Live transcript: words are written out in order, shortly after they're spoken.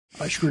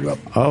I screwed up.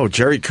 Oh,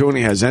 Jerry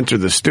Cooney has entered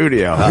the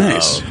studio.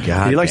 Nice.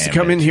 God He likes to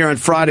come in here on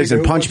Fridays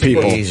and punch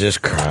people. Jesus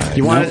Christ.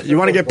 You want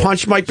to get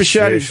punched, Mike Bichetti?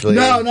 Seriously?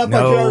 No, not by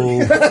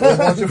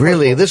Jerry.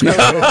 Really, this goes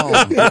wrong.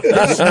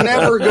 This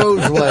never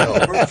goes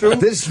well.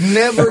 This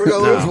never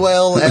goes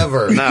well,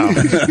 ever. No.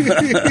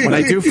 When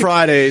I do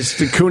Fridays,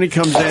 the Cooney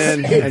comes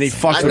in and he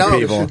fucks with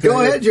people. Go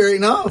ahead, Jerry.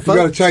 No, You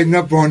got to tighten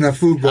up on that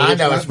food, bro. I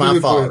know it's my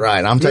fault,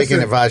 right? I'm taking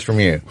advice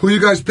from you. Who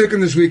you guys picking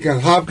this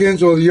weekend?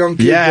 Hopkins or the young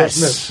kid?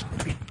 Yes.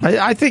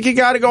 I think you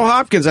got to go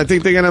Hopkins. I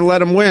think they're going to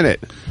let him win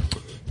it.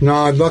 No,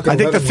 I'm not going I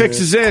think the fix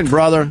is in,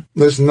 brother.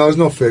 Listen, there's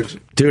no fix.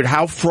 Dude,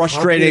 how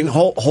frustrating.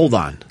 Hold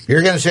on.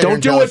 You're going to sit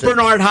Don't do what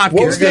Bernard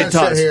Hopkins did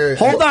to us.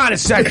 Hold on a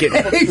second.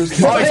 Whoa,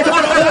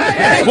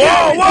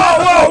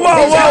 Whoa,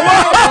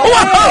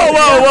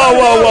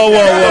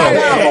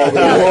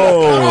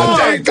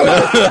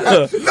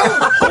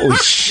 Holy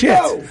shit.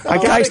 A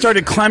guy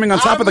started climbing on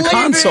top of the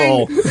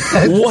console.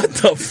 What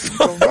the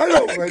fuck?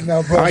 Right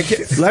now, bro.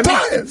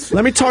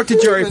 Let me talk to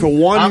Jerry for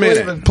 1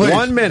 minute.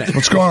 1 minute.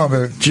 What's going on,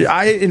 baby?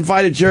 I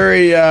invited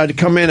Jerry to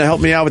come in and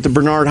help me out with the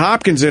Bernard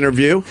Hopkins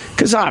interview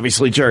because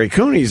obviously Jerry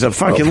Cooney's a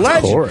fucking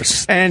legend. Of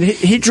course. And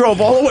he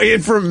drove all the way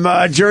in from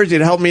Jersey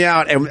to help me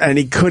out, and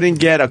he couldn't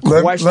get a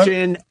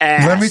question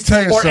asked. Let me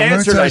tell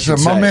you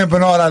something. My man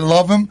Bernard, I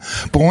love him,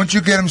 but once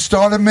you get him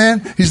started,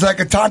 man, he's like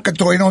a Tonka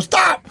toy. He don't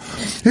stop.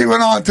 He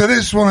went on to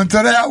this one and to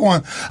that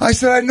one. I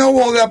said, I know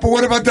all that, but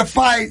what about the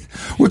fight?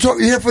 We're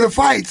talking here for the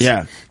fights.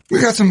 Yeah. We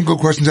got some good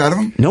questions out of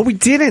him. No, we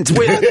didn't.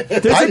 Wait,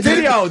 there's a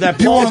video that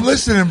Paul... You weren't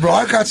listening, bro.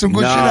 I got some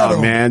good shit out of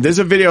him. Man, there's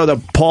a video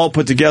that Paul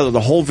put together.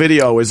 The whole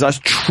video is us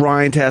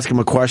trying to ask him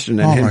a question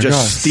and him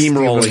just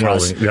steamrolling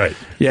us. Right.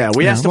 Yeah,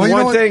 we asked him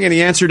one thing, and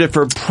he answered it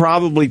for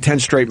probably 10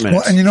 straight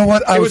minutes. Well, and you know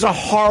what? It was a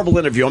horrible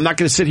interview. I'm not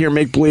going to sit here and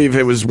make believe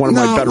it was one of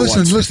my better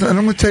ones. Listen, and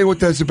I'm going to tell you what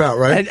that's about,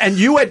 right? And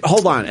you had...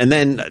 Hold on, and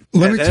then...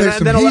 Let me tell you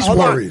something. He's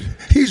worried.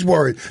 He's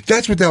worried.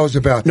 That's what that was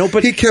about. No,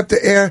 but he kept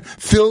the air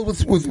filled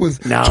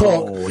with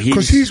talk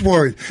because he's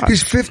worried.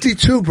 He's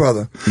 52,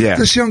 brother. Yeah.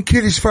 This young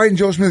kid, he's fighting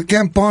Joe Smith,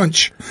 can't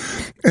punch.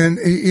 And,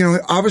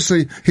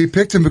 obviously, he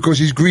picked him because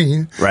he's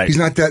green. Right. He's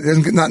not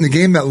in the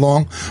game that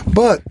long.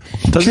 But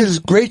the kid is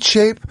great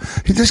shape.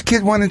 This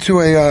kid went into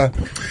a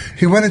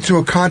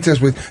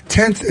contest with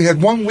he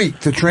had 1 week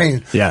to train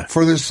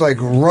for this, like,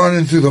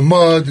 running through the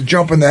mud, to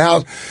jump in the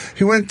house.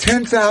 He went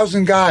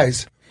 10,000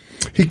 guys.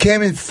 He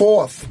came in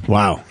fourth.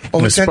 Wow.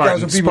 Over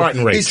 10,000 people.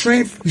 Spartan race. He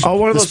trained.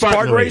 One of those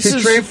Spartan races?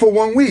 He trained for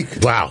 1 week.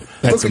 Wow.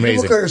 That's amazing.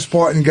 You look like a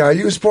Spartan guy.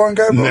 You a Spartan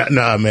guy, bro?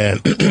 Nah,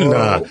 man.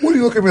 Nah. What do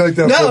you look at me like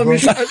that No, for, bro?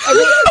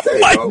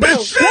 Mike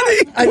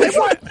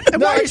Bichetti.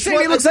 Why are you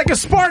saying he looks like a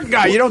Spartan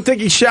guy? You don't think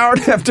he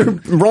showered after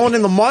rolling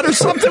in the mud or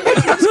something?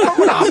 What's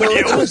going on with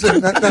you? Listen,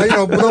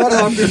 Bernard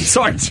Hopkins.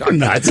 Sorry, John.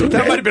 No,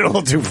 that might have been a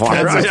little too far.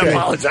 I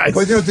apologize.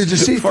 But did you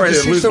see some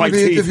of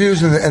the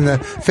interviews and the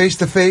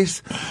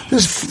face-to-face?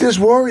 There's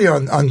worry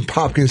on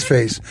Hopkins'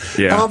 face.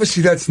 Yeah.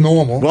 Obviously, that's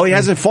normal. Well, he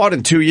hasn't fought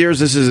in 2 years.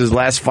 This is his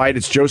last fight.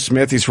 It's Joe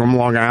Smith. He's from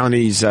Long Island.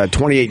 He's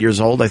 28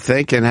 years old, I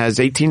think, and has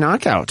 18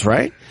 knockouts,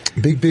 right?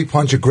 Big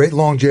punch, a great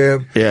long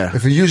jab. Yeah.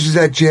 If he uses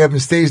that jab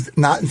and stays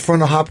not in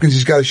front of Hopkins,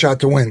 he's got a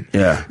shot to win.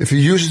 Yeah. If he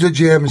uses the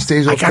jab and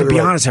stays off to the right. I gotta be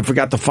honest, I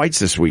forgot the fights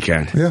this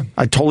weekend. Yeah.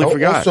 I totally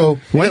forgot. Also,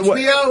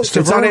 HBO.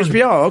 It's on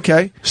HBO,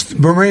 okay.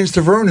 Bermain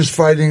Stavern is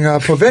fighting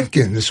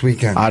Povetkin this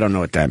weekend. I don't know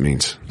what that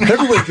means.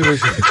 Heavyweight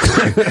division.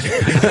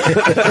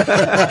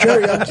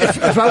 Jerry,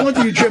 if I went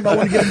to your gym, I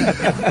want to get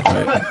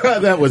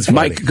him. That was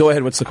funny. Mike, go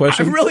ahead. What's the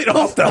question? I really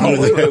don't know.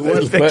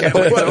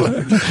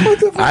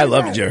 I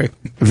love you, Jerry.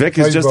 Vic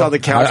is just on the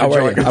couch. How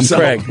are you? I'm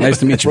Craig. Nice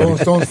to meet you. Rolling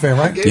Stones fan,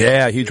 right?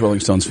 Yeah, huge Rolling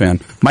Stones fan.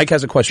 Mike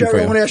has a question Jerry, for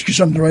you. I want to ask you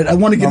something, right? I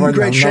want to get in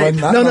great shape.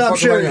 No, I'm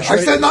serious. I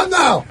said not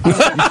now.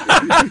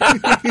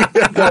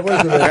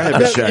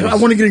 I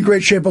want to get in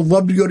great shape. I'd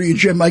love to go to your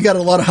gym. I got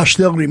a lot of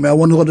hostility, man. I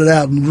want to let it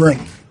out in the ring.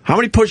 How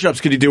many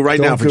push-ups could you do right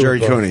now for Jerry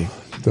Cooney?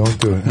 Don't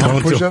do it. How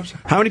many push-ups?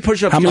 How many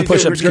push-ups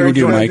can you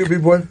do, Mike?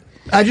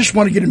 I just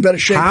want to get in better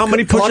shape. How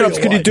many push-ups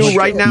could you do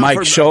right now?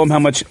 Mike, show him how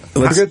much.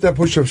 Forget that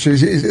push-up.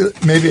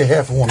 Maybe a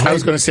half of one. I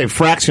was going to say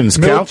fractions.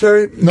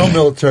 Military? No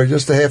military,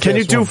 just a half. Can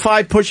you do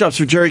 5 push-ups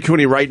for Jerry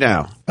Cooney right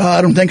now?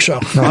 I don't think so.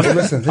 No,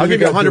 listen. I'll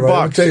give you $100.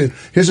 I'll tell you.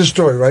 Here's a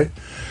story, right?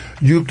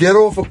 You get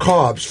off of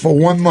carbs for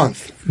 1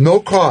 month. No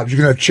carbs. You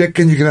can have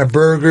chicken. You can have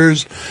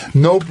burgers.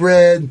 No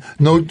bread.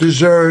 No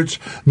desserts.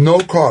 No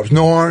carbs.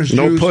 No orange juice.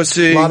 No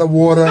pussy. A lot of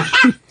water.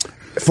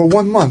 For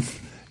 1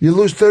 month, you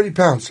lose 30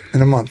 pounds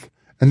in a month.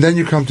 And then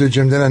you come to the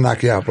gym, then I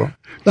knock you out, bro.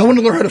 I want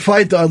to learn how to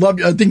fight, though. I love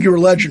you. I think you're a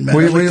legend, man.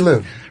 Where do you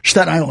live?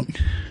 Staten Island.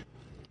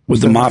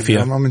 With the mafia.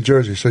 I'm in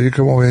Jersey, so you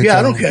come over here. Yeah,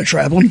 I don't care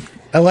traveling.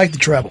 I like to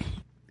travel.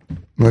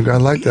 Look, I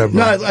like that, bro.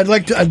 No, I'd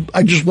like to.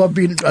 I just love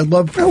being. I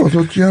love. Yeah, well,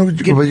 but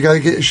you got to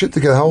get your shit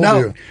together. How old are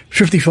you?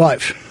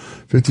 55.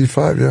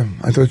 55, yeah.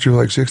 I thought you were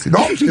like 60. No,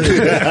 I'm just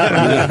kidding.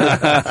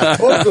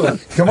 Oh, good.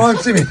 Come on,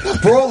 see me.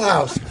 Brawl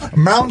House,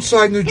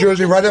 Mountainside, New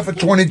Jersey, right after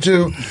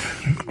 22.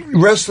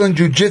 Wrestling,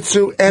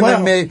 jiu-jitsu,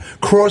 MMA,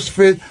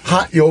 CrossFit,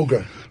 hot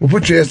yoga. We'll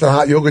put your ass in a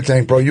hot yoga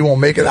tank, bro. You won't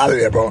make it out of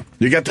there, bro.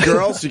 You got the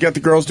girls? You got the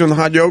girls doing the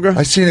hot yoga?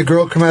 I seen a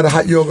girl come out of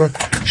hot yoga.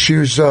 She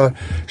was so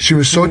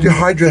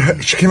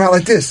dehydrated. She came out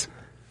like this.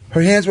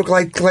 Her hands look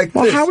like well,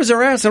 this. how was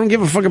her ass? I don't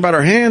give a fuck about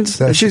her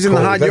hands. She's in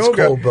the hot yoga. That's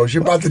cold, bro. She's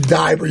about to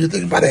die, bro. You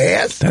think about her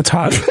ass? That's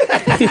hot. You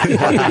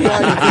think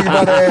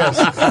about her ass.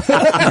 You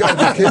gotta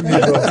be kidding me,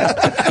 bro.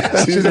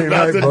 She's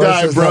about to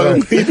die, bro.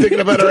 You thinking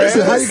about her ass?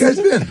 How you guys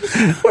been?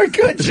 We're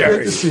good, Jerry.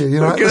 Good to see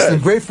you. Listen,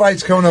 great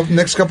fights coming up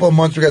next couple of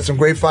months. We got some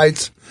great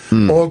fights.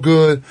 All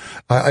good.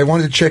 I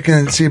wanted to check in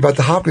and see about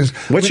the Hopkins.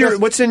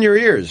 What's in your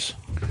ears?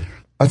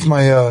 That's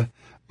my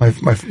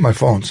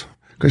phones.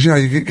 Because,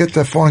 you get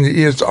that phone in your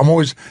ears. I'm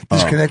always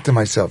disconnecting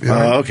myself.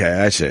 Okay.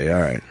 I see.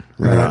 All right.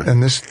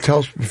 And this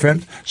tells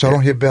prevent, so I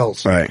don't hear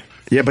bells. Right.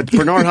 Yeah, but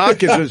Bernard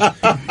Hopkins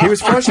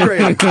was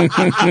frustrated. No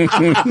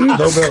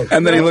bells.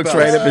 And then he looks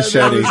right at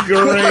Bichetti.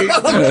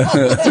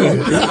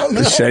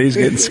 Bichetti's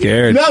getting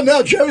scared.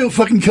 No, Jerry will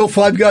fucking kill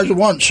 5 guys at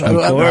once. Of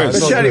course.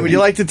 Bichetti, would you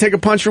like to take a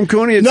punch from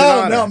Cooney? It's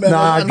No, man.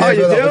 I can't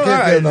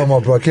do it no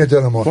more, bro. I can't do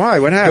it no more. Why?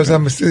 What happened?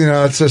 Because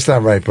it's just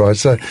not right, bro.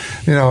 It's I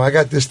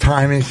got this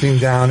timing thing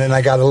down, and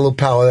I got a little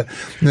power.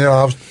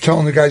 I was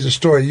telling the guys a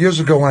story years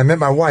ago when I met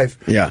my wife.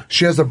 Yeah.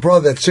 She has a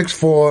brother that's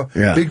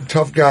 6'4", big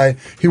tough guy.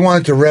 He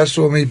wanted to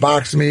wrestle me,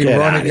 box me,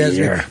 run against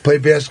me, play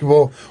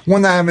basketball.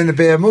 One night I'm in a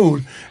bad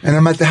mood, and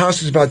I'm at the house.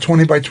 It's about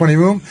 20 by 20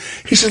 room.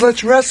 He said,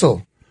 "Let's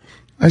wrestle."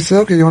 I said,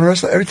 "Okay, you want to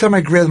wrestle?" Every time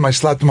I grabbed him, I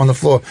slapped him on the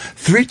floor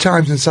 3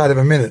 times inside of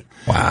a minute.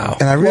 Wow.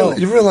 And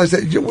you realize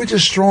that we're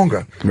just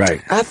stronger.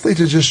 Right.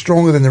 Athletes are just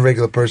stronger than the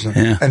regular person.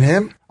 Yeah. And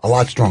him, a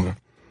lot stronger.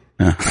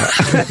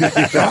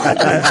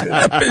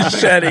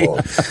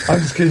 Bichetti. I'm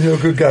just kidding. You're a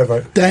good guy,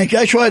 right? Thank you.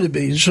 I try to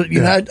be. So,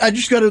 I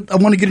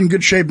want to get in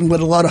good shape and let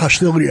a lot of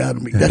hostility out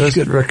of me. That's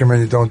good. I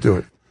recommend you don't do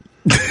it.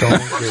 Don't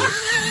do it.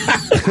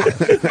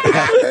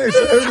 Hey,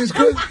 so everything's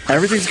good?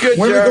 Everything's good,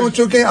 When Jerry. we going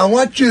to a game, I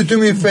want you to do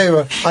me a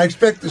favor. I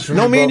expect this from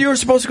you, No, me bro. and you were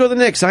supposed to go to the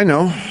Knicks. I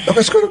know.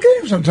 Let's go to a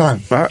game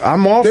sometime.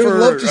 I'm off They would for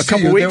love to a see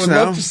couple you. weeks They would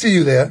now. love to see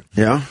you there.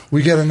 Yeah.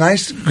 We get a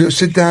nice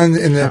sit down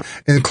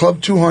in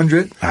Club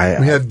 200. We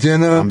have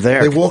dinner. I'm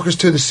there. They walk us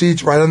to the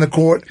seats right on the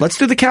court. Let's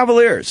do the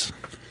Cavaliers.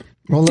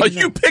 Well,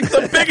 You picked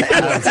the biggest.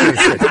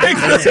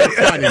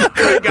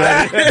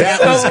 That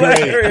was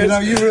great.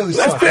 you really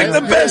suck. Pick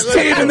the best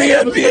team in the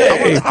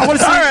NBA. I want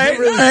to see. All right.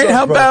 really All right. suck,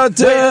 How bro. about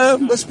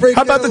Let's break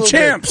how down about a the little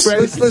bit.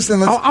 champs?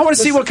 Listen. I want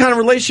to see what kind of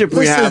relationship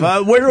we Listen.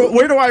 have.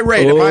 Where do I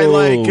rate? Am I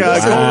like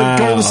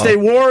Golden State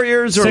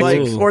Warriors or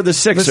or the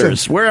Sixers?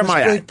 Listen, Where am let's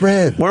I break at?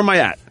 bread. Where am I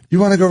at? You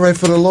want to go right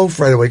for the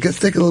loaf right away?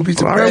 Take a little piece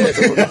of All bread.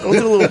 right, we'll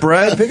do a little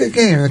bread. Pick a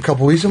game in a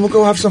couple weeks, and we'll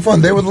go have some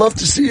fun. They would love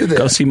to see you there.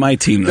 Go see my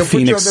team, the They'll put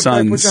you Phoenix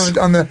on the- Suns. Put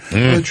you on the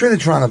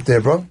Trinitron up there,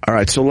 bro. All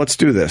right, so let's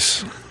do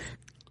this.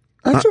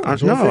 That's all.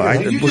 No, I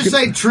Did you just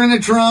say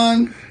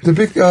Trinitron? The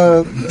big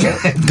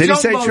did he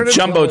say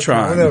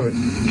Jumbotron. whatever.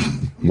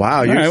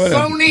 Wow, you're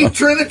Sony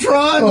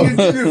Trinitron? You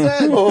did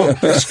that?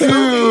 Excuse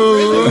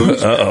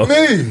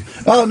me.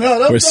 Oh,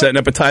 no. We're setting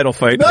up a title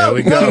fight. There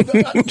we go.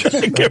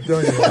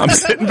 I'm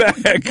sitting back.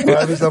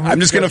 I'm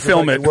just going to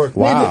film it.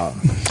 wow.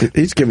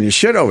 He's giving you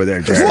shit over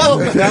there, Jerry.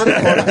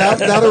 Now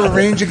to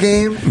arrange a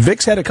game.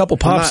 Vic's had a couple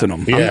pops in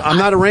him. I'm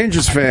not a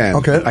Rangers fan.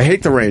 Okay. I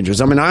hate the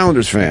Rangers. I'm an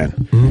Islanders fan.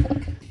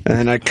 Mm-hmm.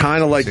 And I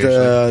kind of like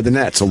the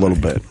Nets a little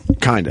bit.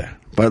 Kind of.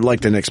 But I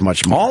like the Knicks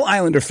much more. All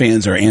Islander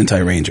fans are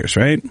anti-Rangers,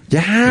 right? You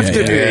have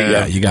to be.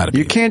 Yeah, you got to be.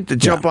 You can't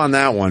jump on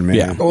that one, man.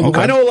 Yeah. Okay.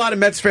 I know a lot of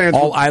Mets fans.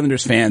 All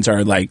Islanders fans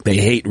are like, they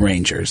hate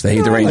Rangers. They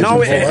hate the Rangers.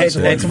 No,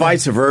 it's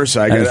vice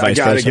versa. I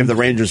got to give the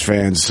Rangers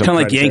fans some kind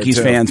of like credit Yankees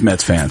there, too. fans,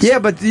 Mets fans. Yeah,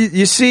 but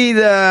you see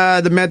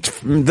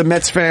the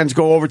Mets fans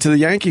go over to the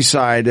Yankee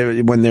side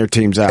when their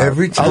team's out.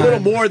 Every time. A little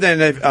more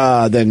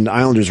than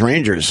Islanders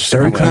Rangers.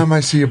 Every time I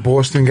see a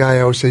Boston guy,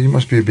 I always say, you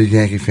must be a big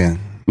Yankee fan.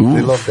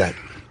 They love that.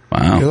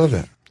 Wow. They love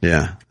that.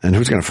 Yeah. And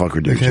who's going to fuck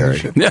with you, Jerry?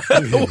 Yeah,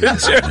 they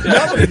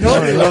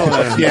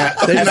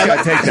just got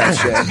to take that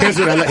shit. Here's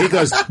what I like. He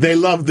goes, they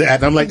love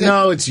that. I'm like,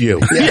 no, it's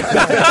you. Because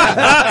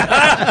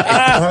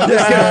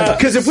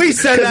if we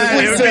said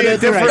that, it would be a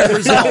different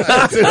result.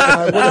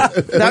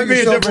 That would be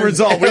a different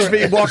result. We'd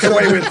be walking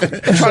away with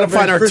trying to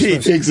find our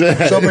teeth.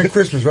 Exactly. Celebrating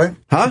Christmas, right?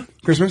 Huh?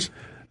 Christmas?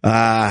 What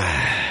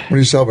are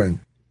you celebrating?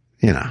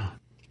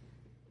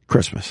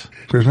 Christmas.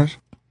 Christmas?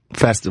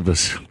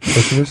 Festivus.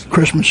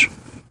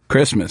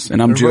 Christmas,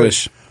 and I'm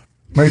Jewish.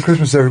 Merry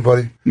Christmas,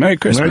 everybody. Merry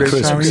Christmas.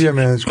 Great time of year,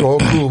 man. It's all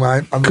cool,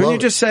 man. Couldn't you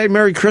just say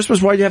Merry Christmas?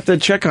 Why do you have to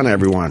check on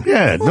everyone?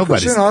 Yeah,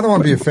 nobody. I don't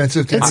want to be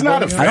offensive. To It's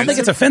not offensive. I don't think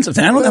it's offensive.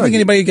 I don't think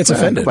anybody gets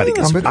offended. Nobody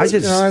gets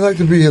offended. I like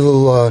to be a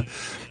little,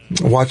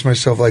 watch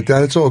myself like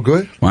that. It's all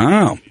good.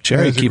 Wow.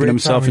 Jerry It's a keeping great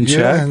himself time in of year,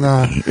 check. And,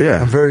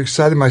 I'm very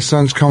excited. My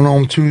son's coming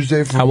home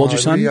Tuesday from How old's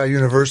your son?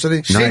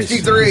 University.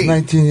 63. He's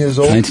 19 years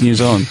old. 19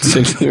 years old.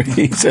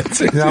 63.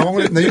 Now,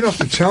 you don't have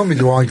to tell me,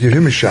 do I want to give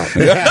him a shot?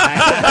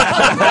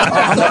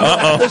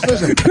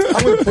 Listen,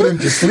 I'm going to put him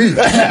to sleep.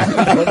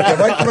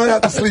 Right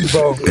out to sleep,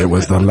 bro. It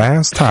was the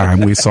last time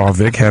we saw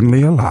Vic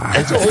Henley alive.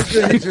 He's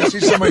going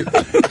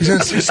to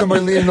see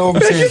somebody leaning over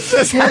and saying,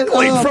 Just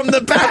heckling from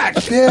the back.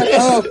 Get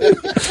up.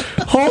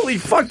 Hold Holy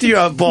fuck, do you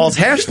have balls?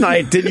 Hash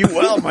night did you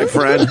well, my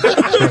friend.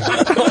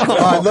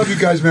 I love you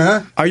guys,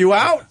 man. Are you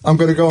out? I'm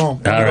going to go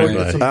home. All right,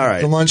 buddy. All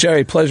right. Lunch.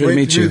 Jerry, pleasure to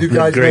meet you.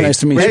 Guys, great. Nice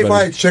to meet you, Great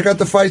buddy. fights. Check out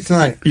the fights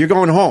tonight. You're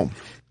going home.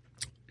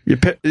 You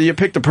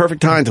picked the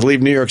perfect time to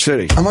leave New York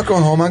City. I'm not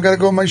going home. I got to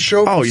go to my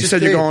show. Oh, you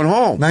said you're going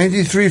home.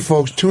 93,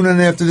 folks. Tune in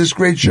after this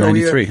great show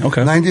 93, here.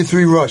 okay.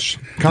 93 Rush.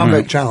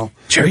 Combat Channel.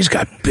 Jerry's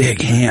got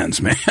big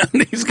hands, man.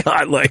 He's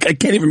got, I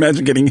can't even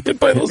imagine getting hit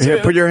by those Here,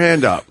 hands. put your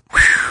hand up.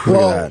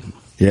 Look at that.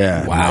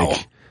 Yeah. Wow.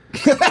 Mike.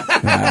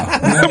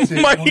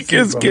 Mike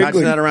is Imagine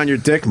giggling. that around your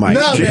dick, Mike.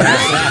 No, Jesus.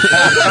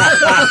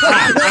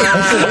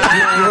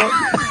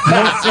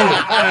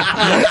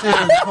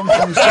 From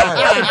the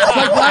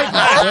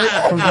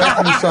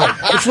side.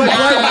 It's like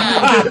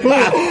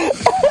lightning.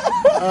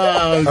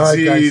 Oh, right,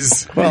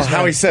 jeez. Well,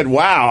 how he said,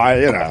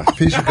 wow,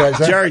 Peace, you guys.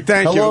 Jerry,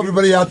 thank you. Hello,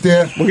 everybody out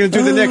there. We're going to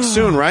do the next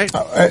soon, right?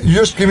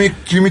 Just give me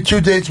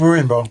 2 dates. We're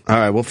in, bro. All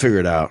right, we'll figure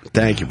it out.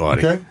 Thank you,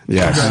 buddy. Okay.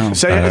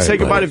 Yes. Okay. Say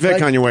goodbye to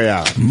Vic on your way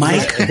out.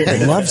 Mike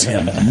loves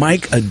him.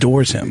 Mike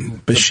adores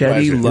him.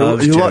 Bichetti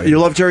loves Jerry. You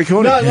love Jerry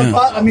Cooney? No,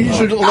 I mean, he's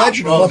a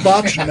legend. I love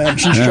boxing, man,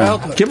 since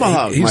childhood. Give him a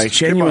hug, He's Mike.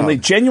 genuinely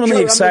Jerry, I'm a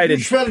excited.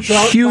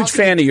 huge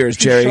fan of Yours,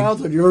 Since Jerry.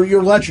 childhood, you're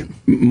a legend.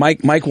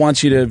 Mike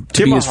wants you to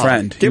Give be him a his hug.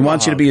 friend. He Give him a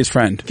wants you to hug. be his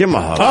friend. Give him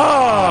a hug.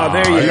 Oh,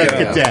 there you Look go.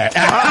 at that.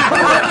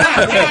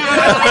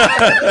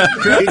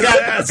 He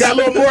got a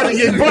little more than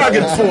you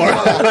bargained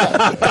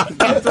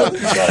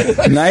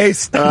for.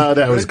 Nice. Oh,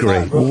 that was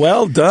great.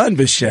 Well done,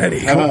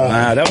 Bichetti.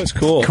 Wow, that was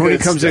cool. Cooney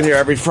comes in here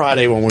every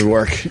Friday when we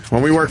work.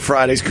 When we work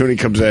Fridays, Cooney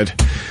comes in.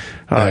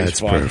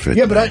 That's perfect.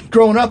 Yeah, but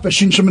growing up, I've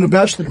seen some of the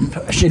best of them.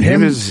 I've seen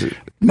him,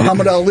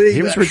 Muhammad Ali.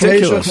 He was Fraser.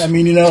 ridiculous. I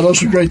mean,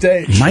 those were great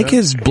days. Mike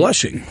is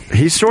blushing.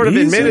 He sort of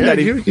admitted that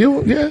he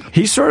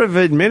he sort of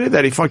admitted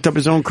that he fucked up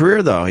his own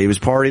career, though. He was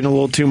partying a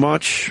little too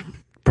much.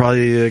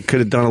 Probably could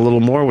have done a little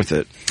more with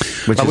it.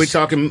 Are we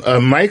talking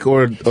Mike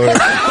or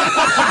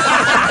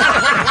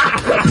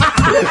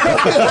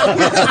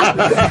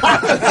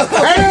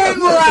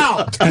And we're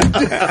out.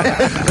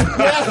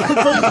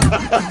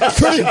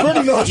 Pretty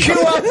much.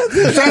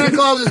 Santa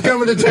Claus is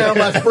coming to town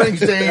by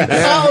Springsteen.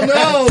 Oh,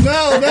 no.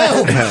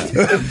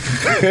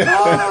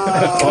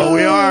 Well,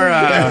 we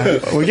are.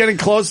 We're getting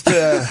close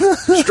to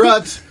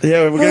Struts.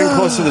 Yeah, we're getting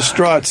close to the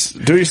Struts.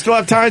 Do you still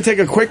have time to take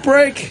a quick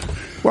break?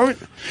 A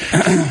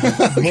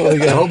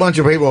whole bunch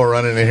of people are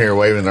running in here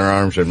waving their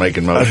arms and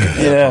making motions.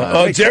 Yeah.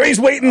 Oh, Jerry's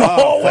waiting the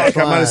whole way.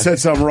 Fuck, I might have said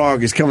something wrong.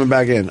 He's coming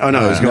back in. Oh,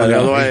 no, he's going the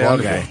other way.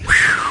 Okay.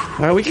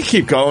 All right, we can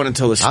keep going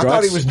until the Struts. I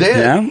thought he was dead.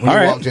 Yeah? When All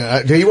right. walked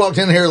in. He walked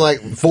in here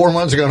like 4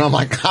 months ago, and I'm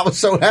like, I was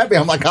so happy.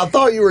 I'm like, I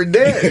thought you were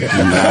dead.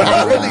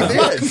 I really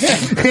did.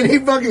 And he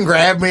fucking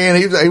grabbed me, and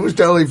he was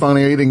totally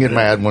funny. He didn't get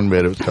mad one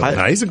bit. It was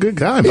totally he's a good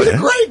guy, He's man. a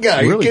great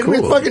guy. Really You kidding me?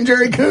 cool. Fucking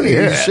Jerry Cooney.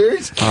 Are you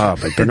serious? Oh,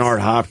 but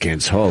Bernard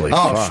Hopkins, holy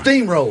fuck.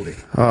 Steamrolled him.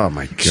 Oh,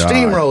 my God.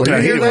 Steamrolled him. Yeah,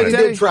 You hear that? He did.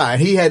 did try.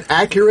 He had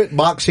accurate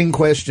boxing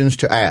questions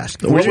to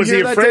ask. What was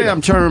he afraid of?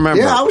 I'm trying to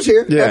remember. Yeah, I was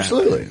here. Yeah.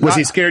 Absolutely. Was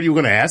he scared you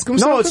were going to ask him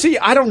No, something? see,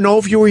 I don't know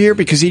if you were here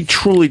because he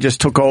truly just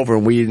took over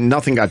and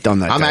nothing got done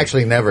that I'm day.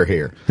 actually never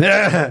here.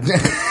 If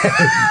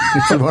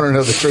you want to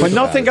know the truth. But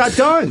nothing got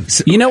done.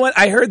 You know what?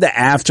 I heard the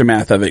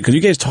aftermath of it because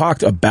you guys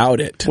talked about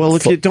it. Well,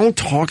 if you don't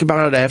talk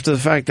about it after the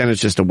fact, then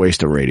it's just a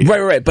waste of radio.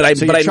 Right. But I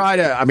try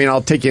to. I mean,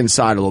 I'll take you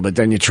inside a little bit.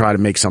 Then you try to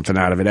make something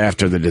out of it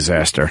after the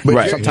disaster. But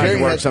Right. Jerry Sometimes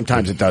it works. had-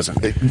 Sometimes it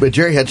doesn't. But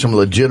Jerry had some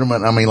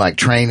legitimate, like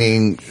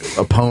training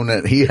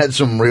opponent. He had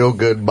some real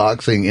good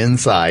boxing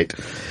insight.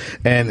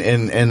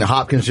 And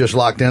Hopkins just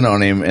locked in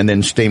on him and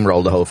then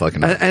steamrolled the whole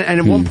fucking night. And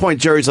at one point,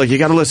 Jerry's like, "You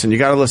got to listen. You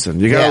got to listen.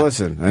 You got to Yeah.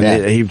 listen." And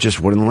Yeah. he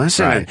just wouldn't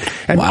listen. Right.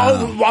 And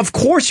Wow. of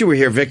course you were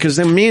here, Vic, because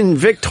then me and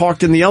Vic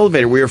talked in the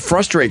elevator. We were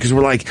frustrated because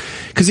we're like,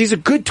 because he's a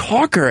good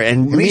talker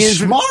and me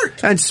he's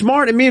and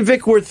smart. And me and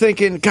Vic were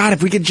thinking, God,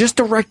 if we could just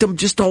direct him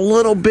just a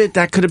little bit,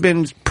 that could have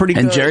been pretty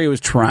good. And Jerry was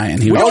trying.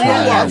 He was Oh,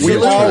 trying. yeah, We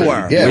all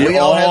were. Yeah, we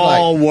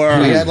all were.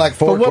 had like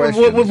 4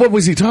 questions. What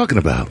was he talking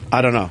about?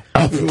 I don't know.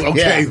 Okay,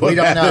 Yeah, we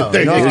don't know.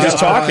 There you No, He was go. just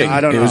talking.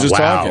 I don't know. He was just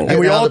Wow. talking. And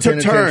we Out all of the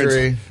took turns.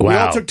 penitentiary. We all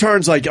Wow. took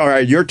turns like, all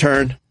right, your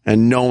turn.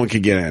 And no one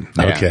could get in.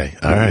 Okay,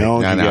 all right. No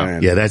one I could know. get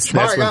in. Yeah, that's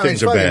Smart when guy.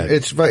 things It's are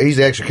fucking- bad. He's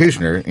the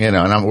executioner,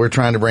 and we're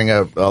trying to bring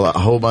up a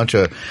whole bunch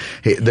of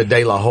the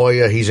De La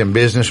Hoya. He's in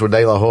business with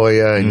De La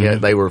Hoya, and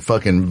yet they were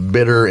fucking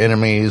bitter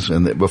enemies,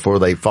 and before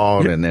they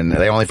fought, and then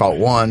they only fought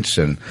once.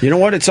 And You know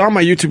what? It's on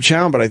my YouTube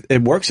channel, but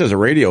it works as a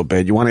radio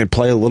bit. You want to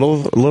play a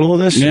little of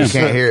this? Yeah. you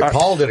can't hear it.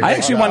 Paul did a great I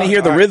actually job. want to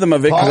hear the rhythm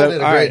of it. 'cause Paul I-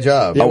 did a all great right.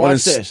 job. Yeah, I wanna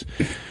watch s- this.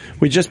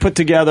 We just put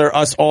together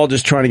us all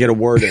just trying to get a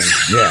word in.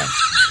 Yeah.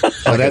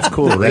 Oh, that's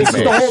cool. This is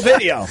the whole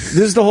video. This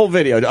is the whole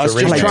video. Us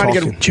just trying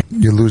to get.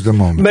 You lose the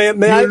moment. I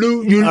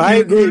agree. you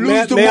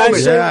lose the May I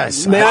moment. say,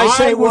 Yes. may I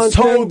say was one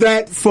told thing?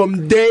 that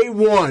from day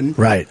one.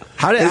 Right.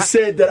 And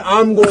said that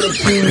I'm going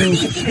to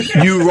prove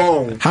you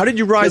wrong. How did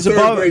you rise The third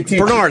above grade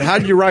teacher. Bernard? How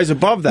did you rise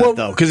above that Well,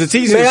 though? Because it's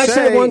easy May to I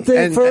say one thing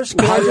and- first?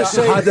 Can I just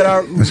say How did I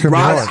It's gonna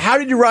be rise? hard. How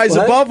did you rise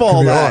What? above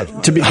all It's gonna that be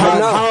hard. to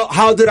become?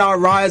 How did I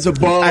rise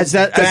above As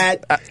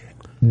that-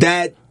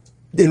 that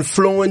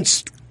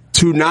influence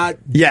to not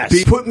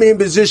put me in a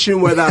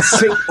position whether I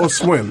sink or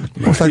swim.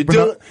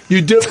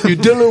 You're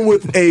dealing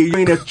with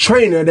a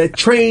trainer that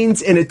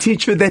trains and a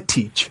teacher that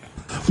teach.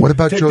 What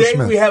about Joe Smith?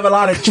 Today we have a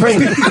lot of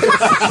training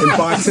in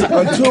boxing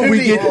until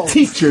we get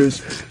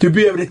teachers to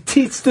be able to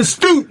teach the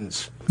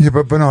students. Yeah,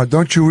 but Bernard,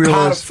 don't you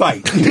realize how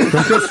to fight?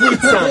 That's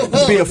sweet sign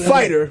to be a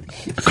fighter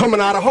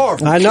coming out of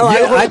Harvard. I know.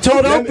 I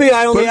told Opie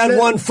I only had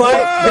one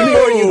fight.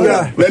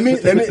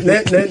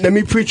 Let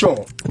me preach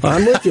on.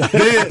 I'm with you.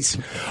 This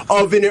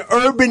of in an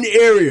urban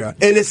area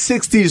in the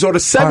 60s or the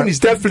 70s,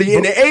 definitely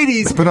in the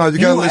 80s. Bernard, you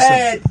gotta listen.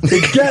 Had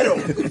the ghetto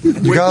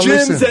with gotta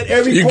gyms listen. at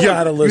every You point.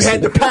 gotta listen. You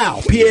had the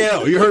PAL,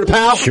 PL. You heard of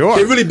PAL? Sure.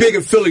 They're really big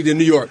in Philly than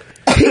New York.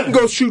 He can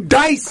go shoot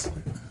dice.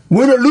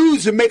 Win or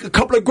lose and make a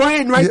couple of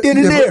grand right then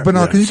and there. But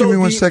can you give me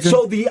 1 second?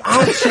 So the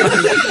option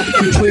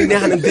between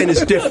now and then is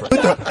different.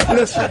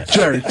 Listen,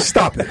 Jerry,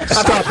 stop it.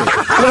 Stop it.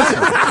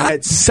 Listen,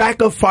 that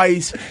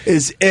sacrifice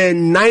is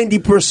in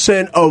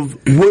 90% of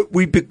what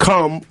we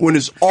become when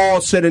it's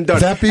all said and done.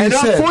 That being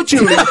said,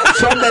 unfortunately,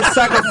 some of that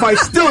sacrifice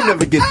still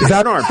never get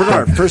there.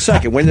 Bernard, for a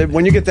second,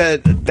 when you get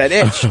that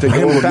itch to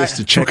go back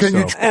to check, and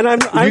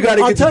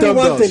I'll tell you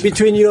one thing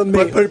between you and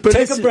me.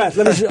 Take a breath.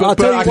 I'll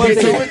tell you one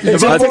thing.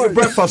 If I take a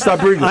breath, I'll stop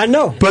breathing. I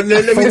know. But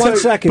let me tell you,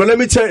 second. But let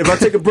me tell you, if I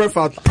take a breath,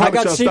 I'll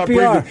probably stop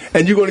breathing.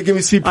 And you're going to give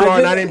me CPR,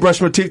 and I didn't brush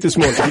my teeth this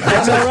morning.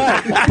 That's all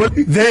right. But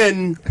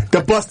then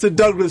the Buster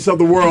Douglas of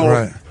the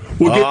world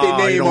will get their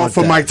name off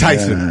of Mike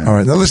Tyson. Yeah. All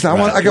right, now listen.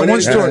 I got one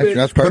story.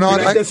 That's perfect.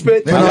 Bernard, I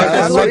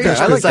like that.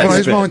 Here's what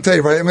I'm going to tell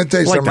you. Right, I'm going to tell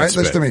you something. Right,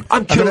 listen to me.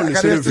 I'm killing I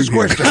got to ask this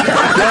question.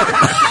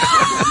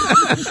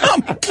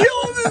 I'm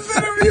killing this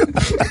interview.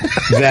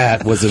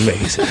 That was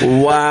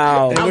amazing.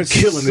 Wow. I'm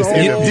killing this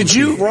interview. Did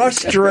you?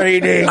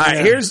 Frustrating. All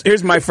right,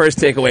 here's my first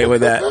takeaway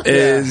with that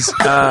is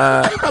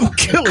I'm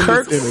killing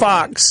Kirk this interview.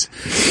 Fox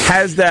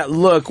has that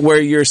look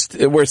where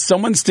where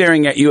someone's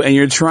staring at you and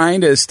you're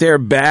trying to stare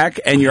back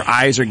and your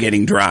eyes are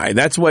getting dry.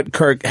 That's what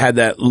Kirk had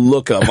that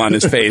look of on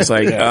his face.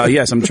 Like,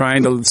 yes, I'm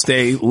trying to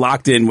stay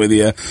locked in with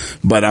you,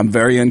 but I'm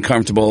very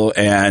uncomfortable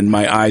and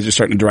my eyes are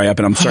starting to dry up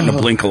and I'm starting to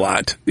blink a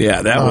lot.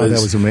 Yeah, that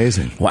was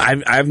amazing. Well,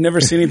 I've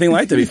never seen anything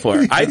like that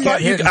before. I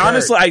thought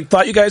I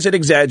thought you guys had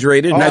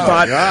exaggerated, and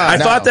I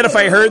thought that if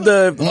I heard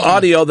the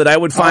audio that I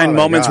would find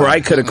moments where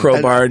I could have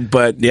crowbarred.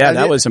 But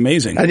that was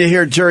amazing. And you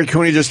hear Jerry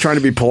Cooney just trying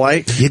to be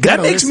polite.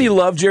 That makes me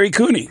love Jerry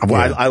Cooney.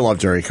 Well, I love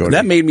Jerry Cooney.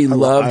 That made me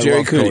love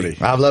Jerry Cooney.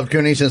 I've loved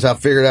Cooney since I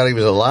figured out he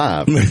was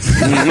alive. I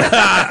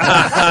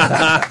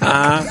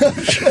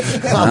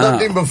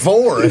loved him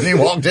before, and he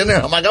walked in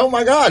there. I'm like, oh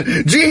my God,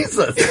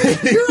 Jesus,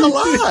 you're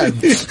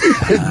alive.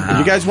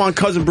 You guys want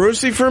Cousin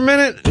Brucie for a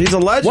minute? He's a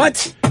legend.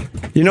 What?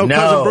 You know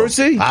Cousin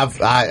Brucie?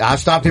 I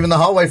stopped him in the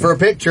hallway for a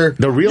picture.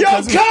 The real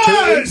cousin? 2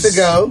 weeks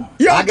ago.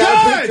 I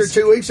got a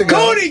picture 2 weeks ago.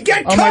 Cody,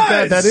 get Oh my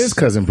God, that is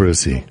Cousin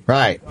Brucie.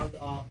 Right.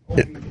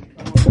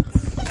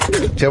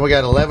 Till we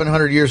got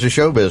 1,100 years of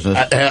show business.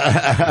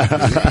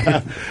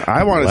 I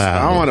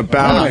want to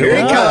bow. Here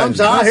he comes.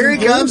 Here he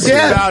comes.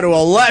 Yeah. Bow to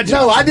a legend.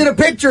 No, I did a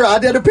picture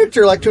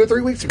like 2 or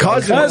 3 weeks ago.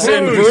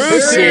 Cousin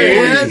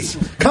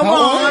Brucie. Come How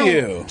on. are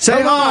you?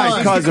 Say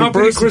hi, Cousin Brucie.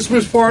 Brucie.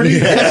 Christmas party.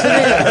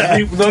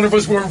 None of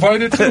us were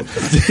invited to.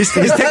 He's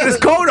taking his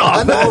coat off.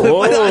 I know.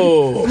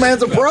 Whoa.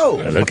 Man's a pro.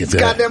 Look at that.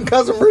 Goddamn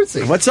Cousin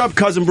Brucie. What's up,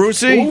 Cousin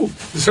Brucie?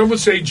 Someone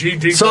say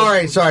GD.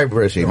 Sorry,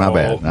 Brucie. My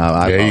bad. No,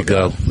 I There you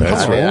go.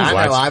 That's right.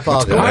 I know. I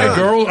apologize.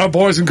 Hi,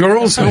 boys and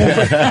girls. I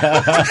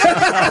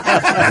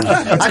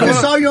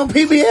just saw you on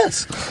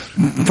PBS.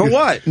 For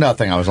what?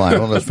 Nothing. I was lying.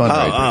 On those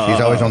fundraisers. He's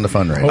always on the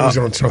fundraiser. Always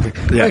on something.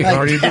 Yeah. Hey,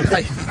 how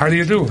do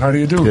you do? How do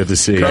you do? Good to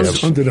see you.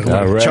 Guys, under the hood.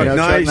 All right. Chuck Chuck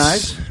Nice.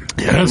 Nice.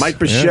 Yes. Mike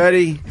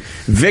Bichetti,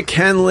 Vic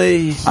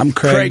Henley. I'm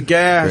Craig.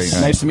 Gass.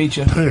 Nice to meet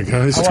you. Hey,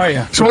 guys. How are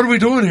you? So what are we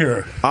doing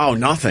here? Oh,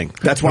 nothing.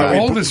 That's why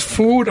All this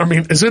food, I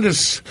mean, isn't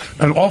this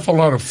an awful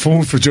lot of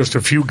food for just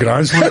a few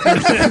guys?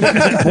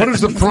 What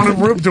is the front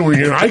and rib doing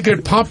here? I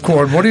get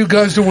popcorn. What are you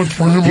guys doing with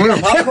front and rib?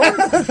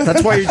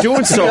 That's why you're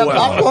doing so well.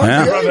 Popcorn?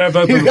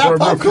 Yeah. You got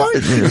popcorn?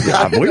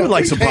 We would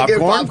like some Can't get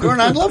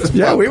popcorn. I'd love some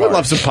Yeah, popcorn. we would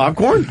love some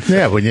popcorn.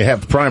 Yeah, when you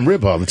have prime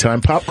rib all the time,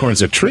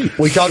 popcorn's a treat.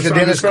 We talked to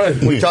Dennis. That's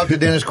right. We talked to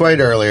Dennis Quaid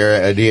earlier,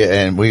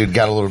 and we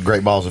got a little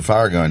Great Balls of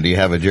Fire going. Do you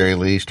have a Jerry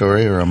Lee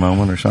story or a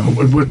moment or something?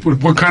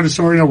 What kind of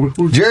story?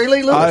 Jerry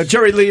Lee Lewis.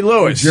 Jerry Lee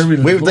Lewis. We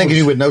were thinking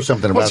you would know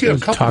something Well, about see, a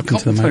this.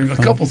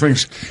 couple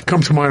things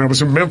come to mind. I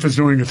was in Memphis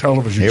doing a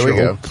television show. Here we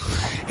go.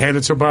 And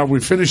it's about,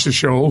 we finished the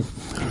show.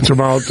 It's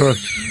about,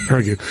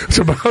 thank you. It's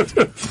about,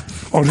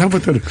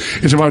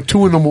 it's about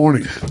 2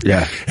 a.m.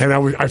 Yeah. And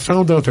I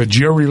found out that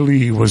Jerry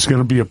Lee was going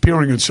to be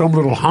appearing in some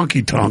little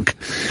honky tonk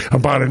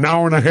about an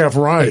hour and a half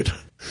ride.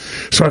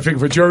 So I think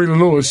for Jerry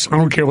Lewis, I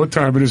don't care what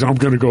time it is, I'm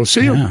going to go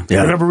see him.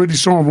 Yeah. I never really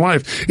saw him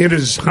live in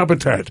his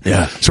habitat.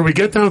 Yeah. So we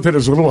get down to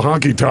this little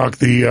honky tonk,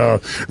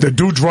 the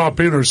Dewdrop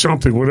Inn or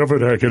something, whatever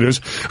the heck it is.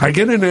 I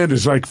get in there,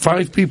 there's like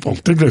 5 people. I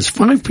think there's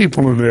 5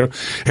 people in there,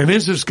 and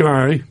there's this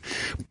guy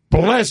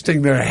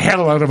blasting the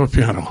hell out of a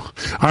piano.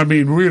 I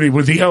mean, really,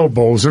 with the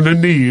elbows and the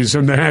knees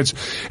and the hands.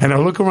 And I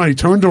look around, he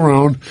turned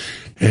around,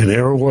 and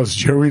there it was,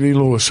 Jerry Lee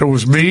Lewis. So it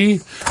was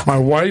me, my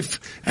wife,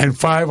 and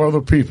 5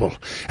 other people.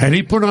 And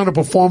he put on a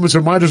performance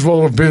that might as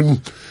well have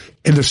been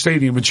in the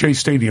stadium, in Chase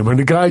Stadium, and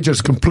the guy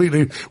just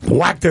completely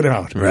whacked it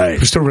out.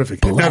 Right. It's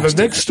terrific. Now, the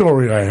next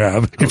story I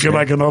have, if you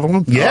like another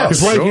one,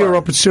 is right here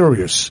up at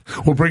Sirius.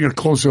 We'll bring it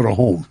closer to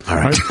home. All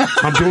right.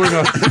 I'm doing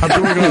a,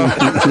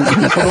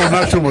 no,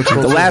 not too much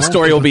closer. The last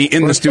story will be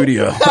in the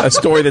studio. A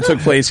story that took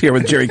place here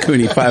with Jerry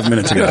Cooney 5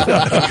 minutes ago.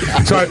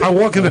 So I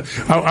walk in,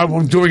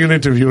 I'm doing an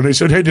interview, and they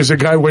said, hey, there's a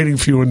guy waiting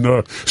for you in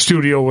the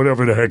studio,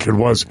 whatever the heck it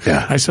was.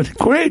 Yeah. I said,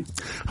 great.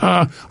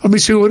 Let me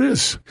see who it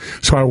is.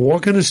 So I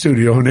walk in the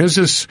studio, and there's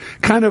this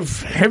kind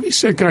of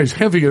heavy-set guy. He's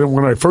heavier than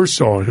when I first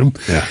saw him.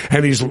 Yeah.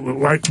 And he's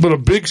like with a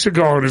big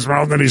cigar in his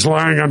mouth, and he's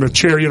lying on the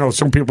chair. You know,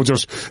 some people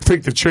just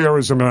think the chair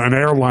is an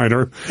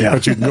airliner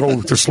that you can go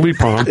to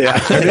sleep on. And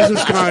there's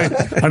this guy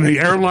on the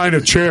airliner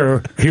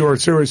chair here at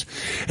Sirius,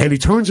 and he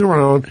turns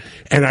around,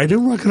 and I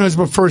didn't recognize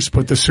him at first,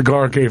 but the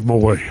cigar gave him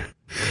away.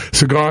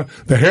 Cigar,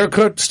 the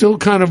haircut still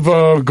kind of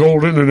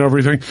golden and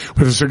everything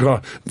with a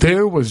cigar.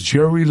 There was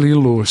Jerry Lee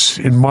Lewis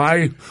in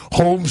my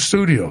home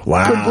studio.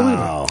 Wow. Couldn't believe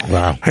it.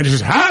 Wow. And he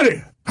says,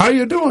 howdy. How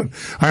you doing?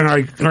 And I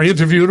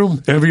interviewed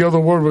him. Every other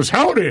word was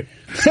howdy.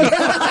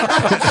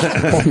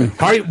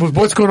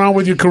 What's going on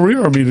with your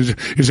career? I mean,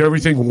 is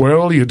everything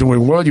well? You're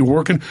doing well? You're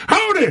working?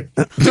 Howdy!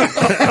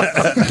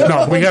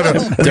 No, we had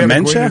a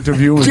great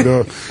interview.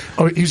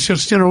 And, he's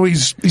just,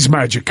 he's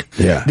magic.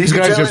 Yeah. These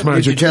guys just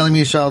magic. Did you tell him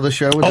you saw the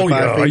show with the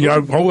 5 people?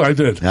 Yeah. Oh, I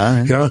did.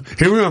 Right. Yeah.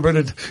 He remembered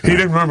it. He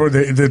didn't remember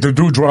the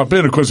dude drop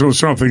in because it was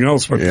something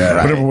else, but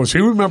whatever it was. He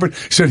remembered.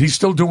 He said he's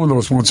still doing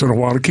those once in a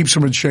while. It keeps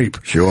him in shape.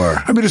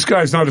 Sure. I mean, this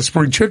guy's not a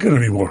spring chicken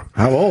anymore.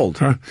 How old?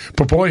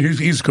 But boy,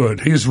 he's good.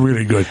 He's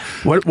really good.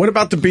 What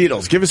about the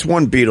Beatles? Give us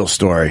one Beatles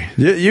story.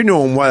 You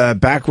knew him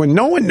back when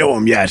no one knew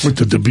him yet. With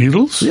the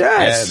Beatles?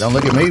 Yes. Yeah, don't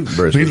look at me,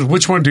 Bruce. Beatles,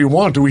 which one do you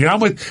want? Do we how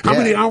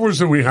many hours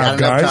do we have,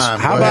 guys?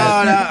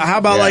 How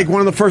about like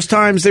one of the first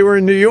times they were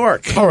in New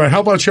York? All right.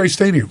 How about Chase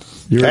Stadium?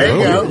 There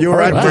you go. You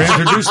were at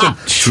introduced him.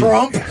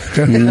 Trump.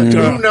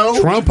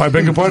 Trump. I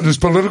beg your pardon. Is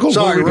political?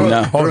 Sorry,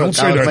 no. Oh, don't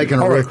say that. Making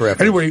a reference.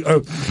 Anyway,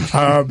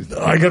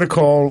 I got a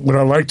call when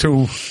I like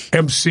to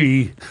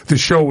MC the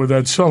show with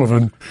Ed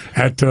Sullivan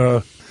at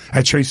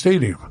Shea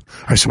Stadium.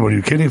 I said, well, are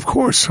you kidding? Of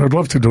course. I'd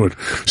love to do it.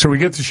 So we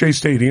get to Shea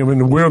Stadium,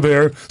 and we're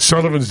there.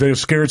 Sullivan's there,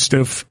 scared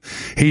stiff.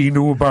 He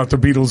knew about the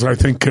Beatles, I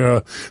think,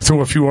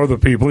 through a few other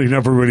people. He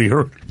never really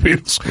heard the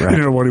Beatles. Right. He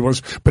didn't know what he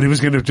was, but he was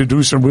going to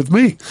introduce them with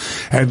me.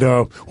 And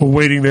we're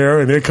waiting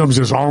there, and there comes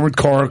this armored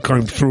car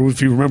come through.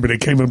 If you remember, they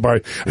came in by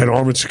an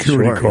armored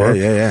security car.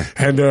 Yeah.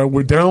 And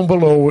we're down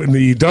below in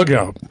the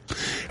dugout.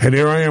 And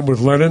there I am with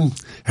Lennon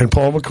and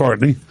Paul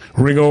McCartney.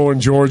 Ringo and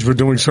George were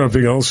doing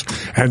something else.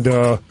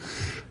 And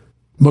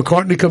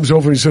McCartney comes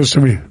over and he says to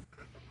me,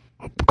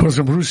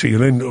 Cousin Brucie,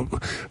 and then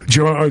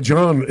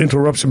John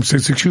interrupts him and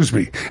says, excuse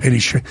me. And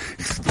he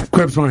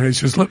grabs my hand and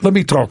says, let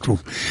me talk to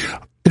him.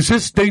 Is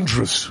this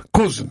dangerous?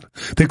 Cousin.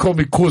 They call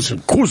me cousin.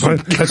 Cousin.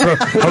 Right? That's a little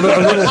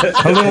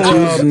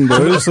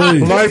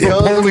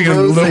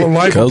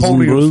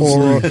Liverpolian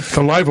for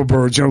the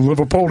Liverbirds,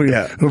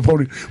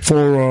 Liverpolian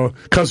for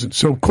cousin.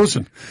 So,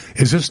 cousin,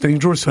 is this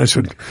dangerous? I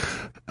said,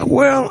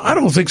 well, I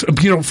don't think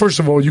so. First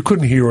of all, you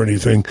couldn't hear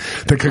anything.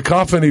 The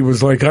cacophony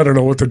was like, I don't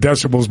know what the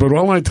decibels, but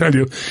all I tell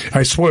you,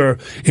 I swear,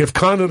 if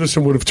Con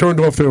Edison would have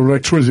turned off their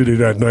electricity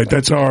that night,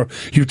 that's our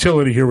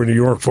utility here in New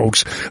York,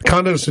 folks.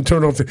 Con Edison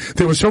turned off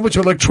there was so much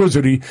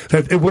electricity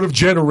that it would have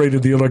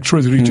generated the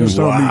electricity just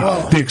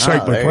on the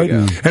excitement, right?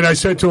 And I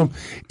said to him,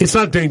 it's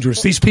not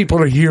dangerous. These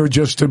people are here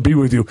just to be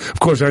with you.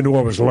 Of course, I knew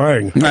I was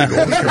lying. You're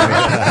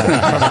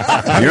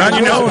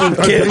on your own,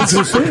 kids.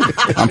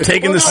 I'm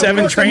taking the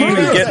 7 train and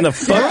getting the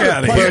fuck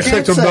out of here. I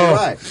said to him,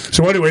 no.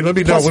 So anyway, let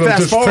me know.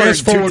 Just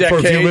fast forward for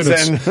a few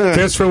minutes.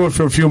 Fast forward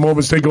for a few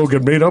moments. They go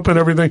get made up and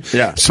everything.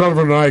 Yeah.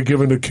 Sullivan and I are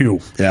given the cue.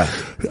 Yeah.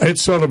 Ed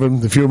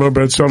Sullivan, if you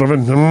remember Ed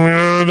Sullivan, the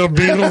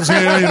Beatles,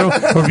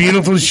 a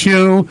beautiful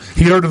show.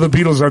 He heard of the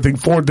Beatles, I think,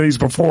 4 days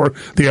before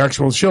the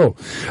actual show.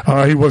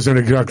 He wasn't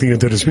exactly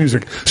into this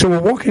music. So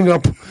we're walking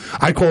up,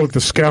 I call it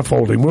the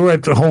scaffolding. We're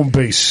at the home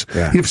base.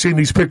 Yeah. You've seen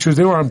these pictures.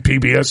 They were on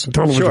PBS and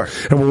television. Sure.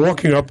 And we're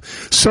walking up.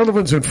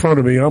 Sullivan's in front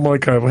of me. I'm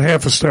like a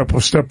half a step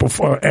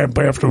before,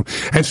 after him.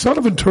 And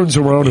Sullivan turns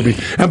around to me.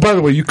 And by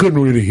the way, you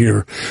couldn't really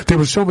hear. There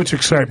was so much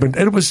excitement.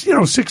 And it was,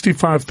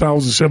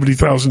 65,000,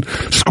 70,000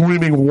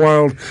 screaming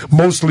wild,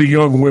 mostly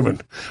young women.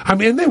 I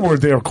mean, they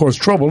weren't there, of course,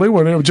 trouble. They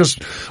were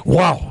just,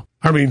 wow.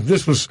 I mean,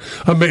 this was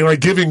amazing,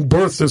 like giving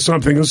birth to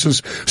something. This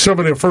is some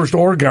of their first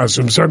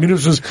orgasms. I mean,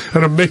 this was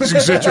an amazing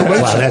situation.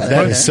 Wow,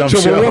 that is some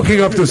so show. We're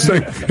walking up this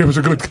thing. It was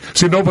a good.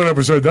 See, nobody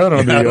ever said that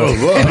on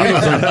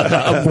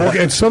the.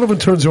 And Sullivan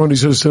turns on. He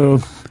says,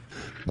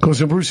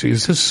 Cousin Brucie,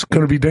 is this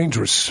going to be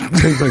dangerous? Same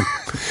thing.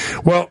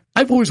 Well,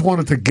 I've always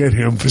wanted to get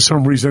him for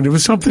some reason. It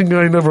was something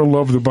I never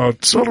loved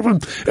about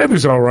Sullivan. It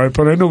was all right,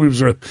 but I knew it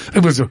was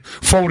a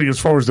phony as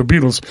far as the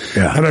Beatles.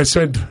 Yeah. And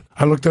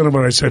I looked at him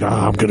and I said,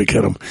 I'm going to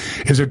get him.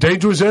 Is it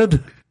dangerous,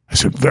 Ed? I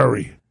said,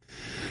 very.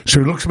 So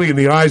he looks me in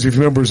the eyes. If you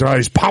remember, his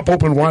eyes pop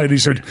open wide. He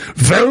said,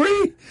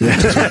 very?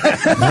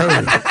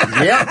 Very.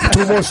 Yeah.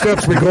 2 more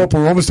steps. We go up.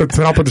 We're almost at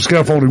the top of the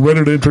scaffold. We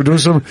went to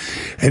introduce him.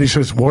 And he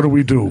says, what do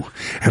we do?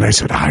 And I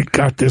said, I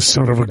got this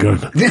son of a gun.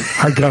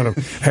 I got him.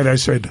 And I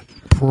said,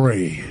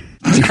 pray.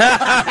 And he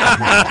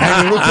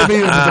looked at me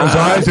in those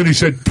eyes and he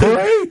said,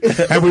 pray?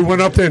 And we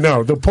went up there.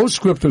 Now, the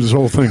postscript of this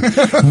whole thing,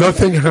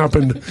 nothing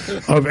happened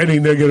of any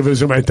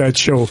negativism at that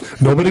show.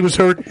 Nobody was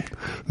hurt.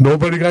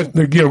 Nobody got,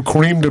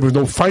 creamed. There was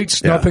no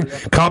fights, nothing.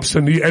 Cops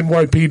and the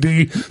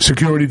NYPD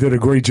security did a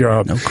great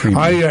job. No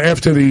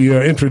after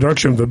the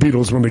introduction of the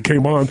Beatles, when they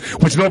came on,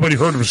 which nobody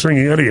heard them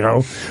singing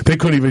anyhow, they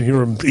couldn't even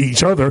hear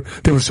each other.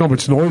 There was so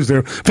much noise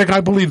there. In fact,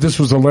 I believe this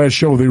was the last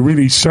show they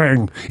really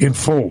sang in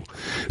full.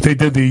 They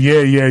did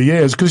the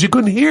yeah, because you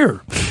couldn't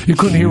hear. You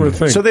couldn't hear a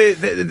thing. So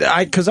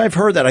because I've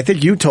heard that. I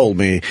think you told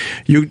me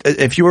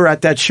if you were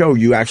at that show,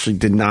 you actually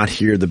did not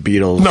hear the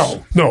Beatles.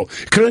 No.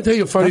 Can I tell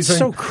you a funny thing?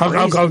 So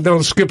crazy.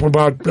 I'll skip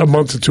about a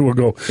month or two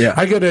ago. Yeah.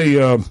 I get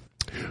a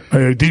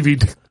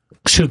DVD.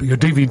 Excuse me, a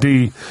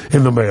DVD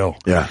in the mail.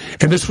 Yeah.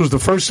 And this was the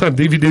first time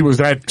DVD was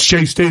that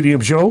Shea Stadium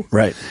show.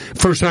 Right.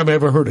 First time I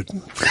ever heard it.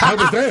 I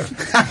was there.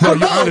 No,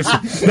 you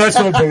honestly, that's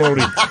no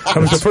baloney. That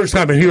was the first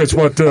time. And here it's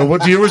what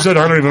year was it?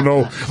 I don't even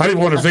know. I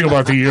didn't want to think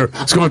about the year.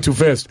 It's going too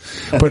fast.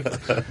 But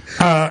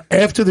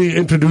after the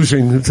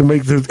introducing,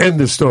 to end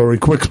this story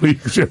quickly,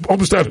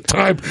 almost out of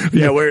time.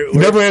 Yeah,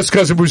 never ask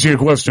Cousin Brucie a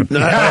question.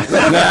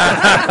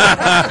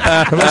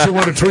 Unless you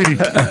want a treaty.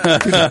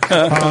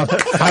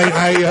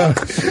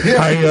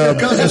 I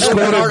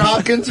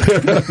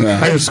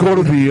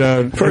escorted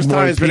the first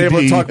time he's been able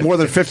to talk more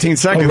than 15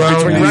 seconds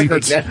between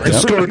records. The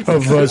skirt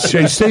of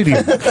Shea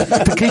Stadium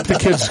to keep the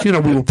kids. We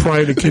were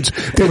prying the kids.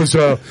 There was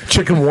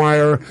chicken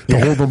wire to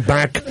hold them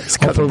back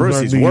up on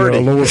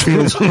the lower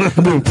fields. We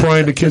were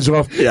prying the kids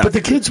off. Yeah. But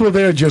the kids were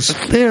there just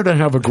there to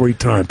have a great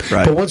time.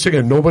 Right. But once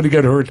again, nobody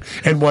got hurt.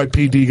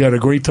 NYPD got a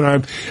great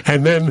time,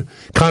 and then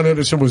Con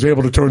Edison was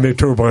able to turn their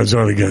turbines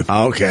on again.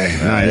 Okay,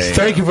 nice.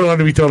 Thank you for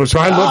letting me tell the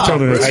story. I love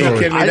telling that story. Are you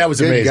kidding me? That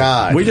was amazing.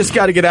 We just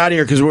got to get out of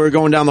here because we're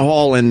going down the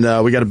hall and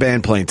we got a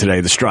band playing today,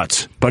 the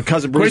Struts. But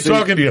Cousin Brucie, great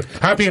talking to you.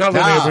 Happy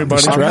holiday,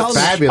 everybody.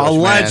 Fabulous, a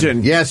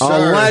legend. Man. Yes, sir.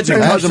 A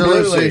legend, Cousin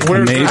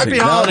Brucie. Happy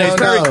holidays,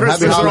 Merry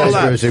Christmas, Happy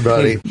holidays, Brucie,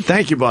 buddy.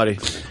 Thank you, buddy.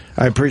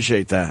 I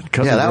appreciate that.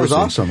 Cousin that was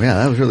awesome. Yeah,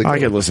 that was really cool. I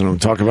could listen to him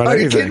talk about anything.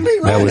 Are you kidding me?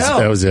 Right?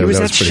 That was He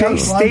was at Shea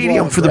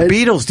Stadium for the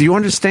Beatles. Do you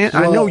understand?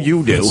 Well, I know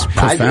you do.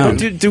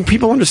 Do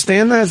people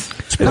understand that?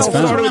 It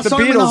started with the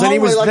Beatles, and he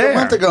was there. A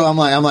month ago, I'm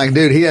like,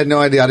 dude, he had no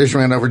idea. I just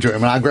ran over to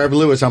him, and I grabbed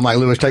Lewis. I'm like,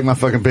 Lewis, take my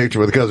fucking picture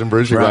with Cousin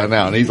Brucie right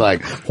now. And he's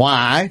like,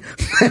 why?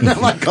 And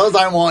I'm like, because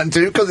I want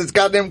to, because it's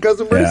goddamn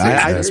Cousin Brucie.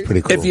 Yeah, that's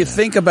pretty cool. If you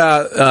think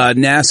about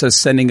NASA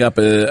sending up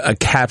a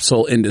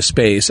capsule into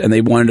space, and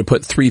they wanted to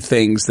put 3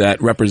 things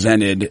that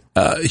represented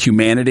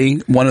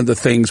humanity, one of the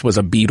things was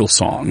a Beatles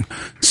song.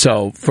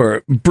 So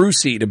for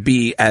Brucie to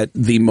be at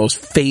the most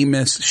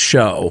famous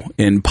show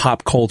in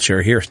pop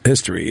culture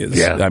history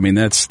is, I mean,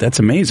 that's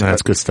amazing.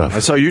 That's good stuff. I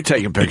saw you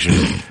taking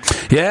pictures.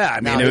 Yeah, I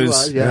mean, it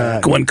was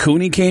when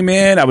Cooney came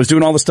in, I was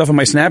doing all the stuff on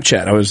my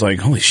Snapchat. I was like,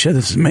 holy shit,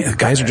 this is amazing. The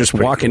guys are just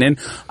walking in.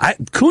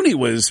 Cooney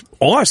was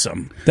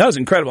awesome. That was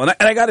incredible. And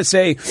I got to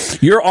say,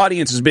 your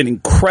audience has been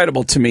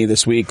incredible to me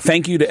this week.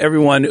 Thank you to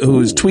everyone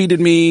who's tweeted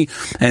me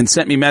and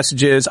sent me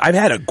messages. I've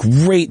had a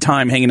great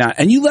time hanging out,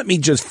 and you let me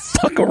just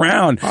fuck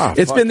around.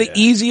 It's been the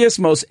easiest,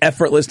 most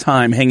effortless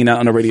time hanging out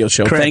on a radio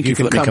show. Craig, Thank you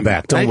for letting me come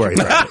back. Don't worry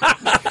about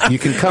it. You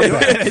can come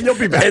back. You'll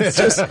be back.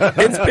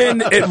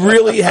 It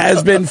really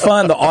has been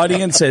fun. The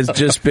audience has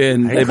just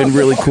been, they've been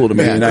really cool to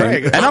me. And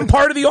I'm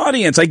part of the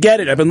audience. I get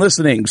it. I've been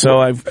listening.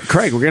 So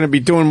Craig, we're going to be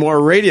doing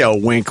more radio.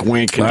 Wink,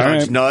 wink,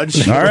 nudge,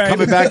 nudge. All right.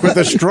 Coming back with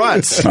the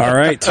Struts. All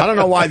right. I don't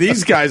know why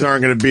these guys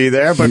aren't going to be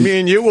there, but me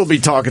and you will be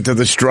talking to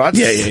the Struts.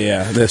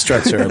 Yeah. The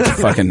Struts are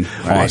fucking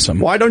awesome.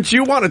 Why don't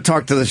you want to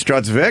talk to the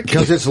Struts, Vic?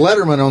 Because it's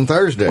Letterman on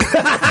Thursday.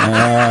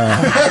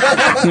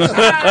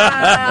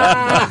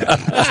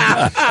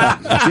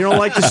 You don't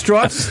like the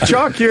Struts,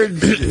 Chuck?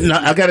 No,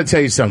 I got to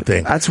tell you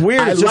something. That's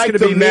weird. It's I just like going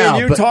to be them me now,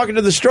 and you talking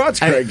to the Struts,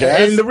 Craig.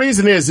 And the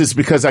reason is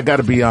because I got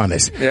to be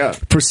honest. Yeah.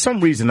 For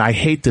some reason, I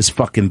hate this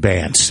fucking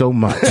band so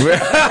much.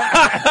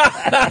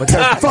 But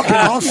they're fucking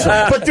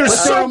awesome. But they're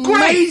so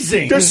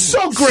amazing. They're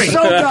so great.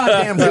 So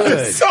goddamn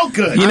good. So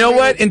good. You know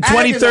what? In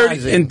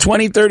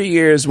 20-30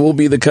 years, we'll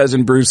be the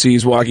Cousin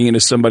Brucies walking into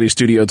somebody's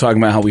studio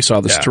talking about how we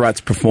saw the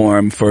Struts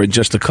perform for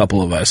just a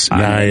couple of us.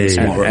 Nice.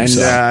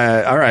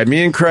 All right,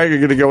 me and Craig are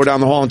going to go down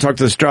the hall and talk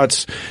to the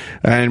Struts,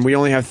 and we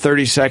only have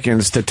 30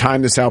 seconds to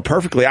time this out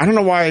perfectly. I don't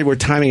know why we're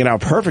timing it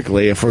out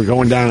perfectly if we're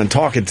going down and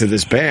talking to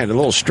this band. A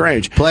little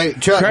strange. Chuck,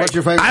 Craig, what's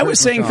your favorite I was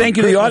saying song? thank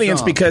you to the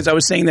audience because I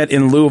was saying that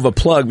in lieu of a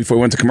plug before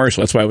we went to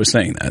commercial. That's why I was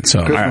saying that.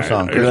 So, Christmas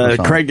song.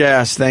 Craig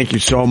Gass, thank you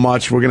so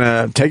much. We're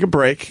going to take a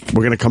break.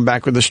 We're going to come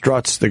back with the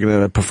Struts. They're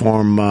going to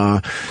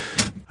perform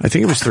I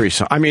think it was 3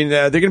 songs. I mean,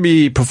 they're going to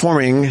be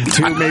performing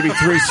 2, maybe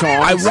 3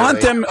 songs.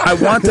 I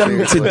want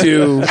them to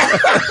do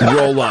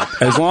Roll Up,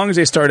 as long as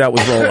they start out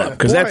with Roll Up,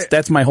 because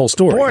that's my whole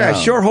story. Boy, I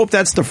sure hope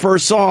that's the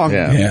first song.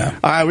 Yeah.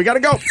 All right, we got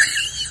to go.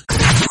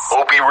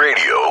 Opie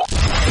Radio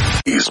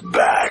is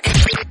back.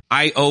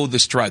 I owe the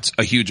Struts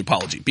a huge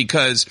apology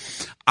because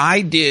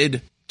I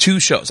did 2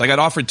 shows. I got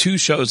offered 2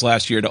 shows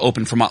last year to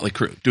open for Motley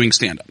Crue, doing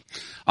stand-up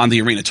on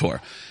the arena tour.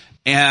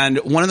 And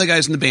one of the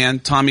guys in the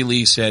band, Tommy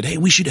Lee, said, hey,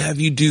 we should have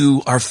you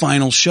do our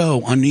final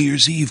show on New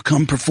Year's Eve.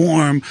 Come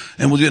perform.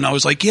 And we'll do it. And I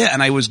was like, yeah.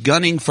 And I was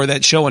gunning for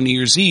that show on New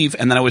Year's Eve.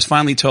 And then I was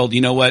finally told, you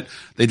know what?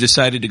 They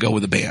decided to go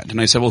with a band. And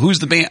I said, well, who's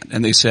the band?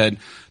 And they said,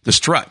 the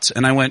Struts.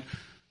 And I went,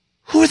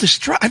 who are the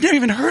Struts? I've never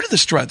even heard of the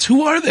Struts.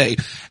 Who are they?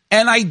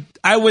 And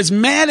I was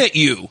mad at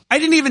you. I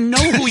didn't even know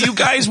who you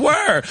guys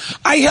were.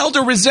 I held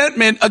a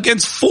resentment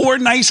against 4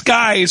 nice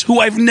guys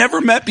who I've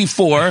never met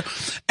before.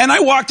 And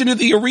I walked into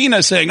the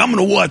arena saying, I'm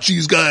going to watch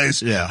these guys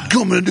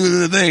come and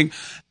do the thing.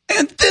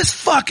 And this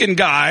fucking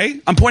guy,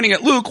 I'm pointing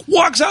at Luke,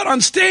 walks out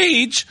on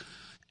stage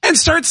and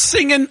starts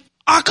singing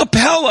a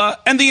cappella.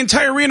 And the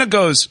entire arena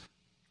goes,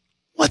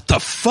 what the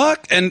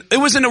fuck? And it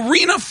was an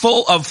arena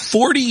full of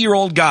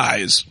 40-year-old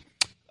guys,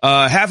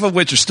 half of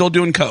which are still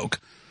doing coke,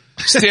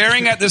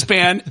 staring at this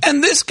band,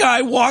 and this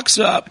guy walks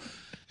up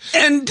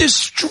and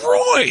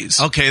destroys.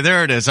 Okay,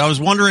 there it is. I was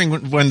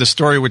wondering when the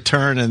story would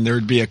turn and there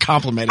would be a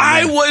compliment.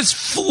 I was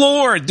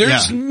floored.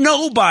 There's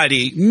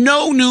nobody,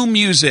 no new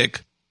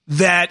music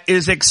that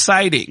is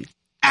exciting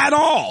at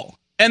all.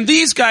 And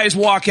these guys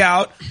walk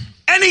out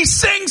and he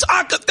sings.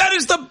 That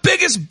is the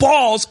biggest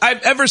balls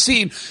I've ever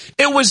seen.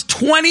 It was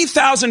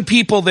 20,000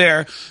 people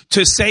there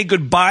to say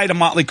goodbye to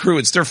Motley Crue.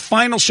 It's their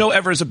final show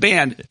ever as a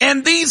band.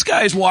 And these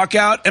guys walk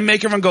out and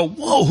make everyone go,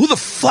 whoa, who the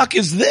fuck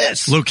is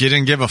this? Luke, you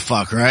didn't give a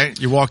fuck, right?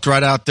 You walked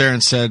right out there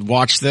and said,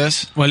 watch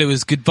this. Well, it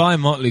was goodbye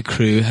Motley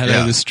Crue,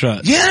 hello the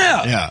Struts.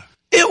 Yeah.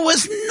 It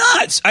was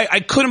nuts.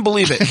 I couldn't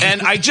believe it.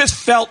 And I just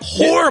felt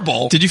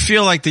horrible. Did you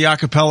feel like the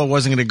acapella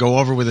wasn't going to go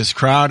over with this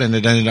crowd and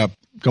it ended up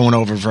going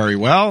over very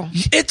well?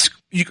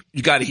 You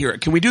got to hear it.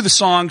 Can we do the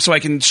song so I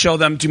can show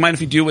them? Do you mind if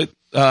we do it?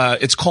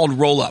 It's called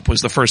Roll Up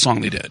was the first song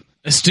they did.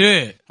 Let's do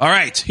it. All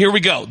right, here we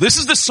go. This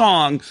is the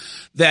song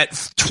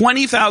that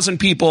 20,000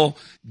 people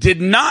did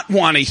not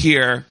want to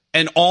hear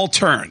and all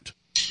turned.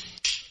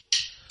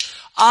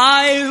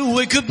 I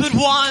wake up at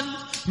 1,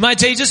 my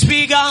day just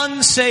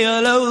begun, say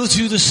hello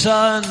to the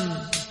sun.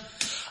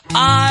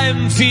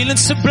 I'm feeling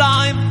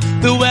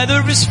sublime, the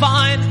weather is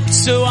fine,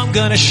 so I'm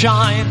gonna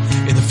shine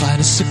in the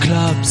finest of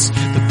clubs,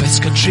 the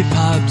best country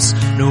pubs,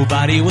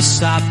 nobody will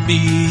stop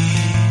me.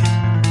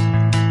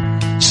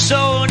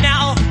 So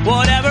now,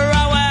 whatever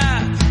I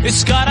wear,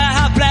 it's gotta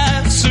have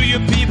flair, so your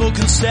people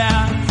can stare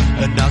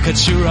and knock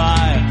at your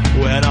eye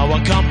when I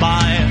walk on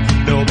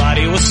by,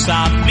 nobody will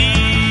stop me.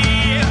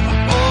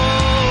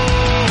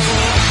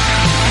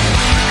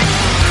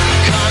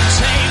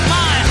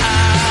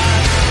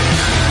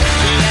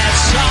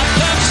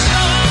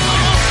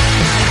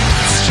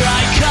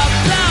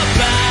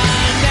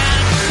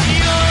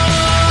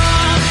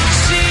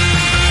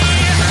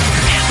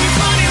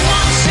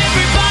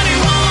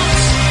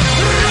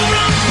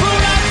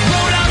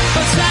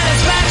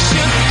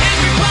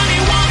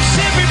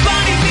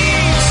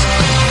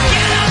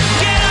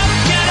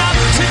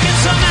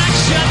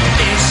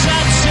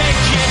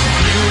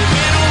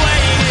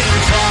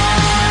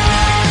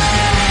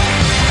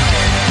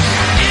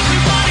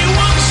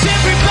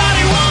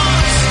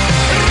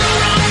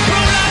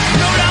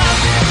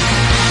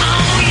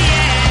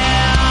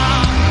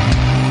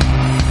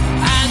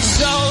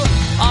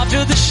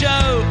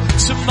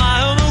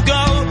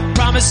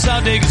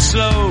 I'll take it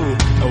slow,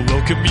 I'll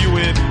welcome you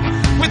in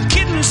with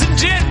kittens and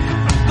gin,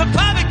 the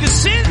perfect of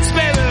sins,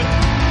 baby.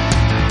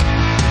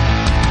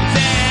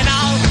 Then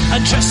I'll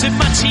undress in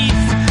my teeth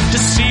to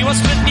see what's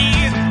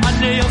beneath my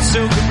nailed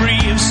silken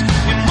briefs.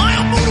 In my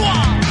own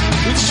boudoir,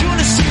 with je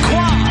ne sais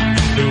quoi,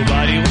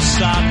 nobody will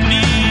stop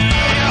me.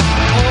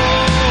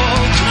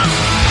 Oh, come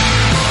on.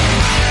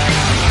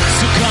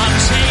 So come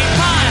take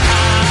my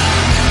hand,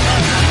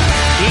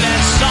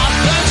 let's start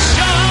the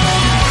show.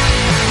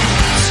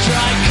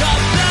 Strike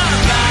up the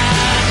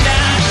band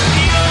and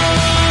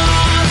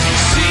yours.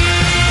 See,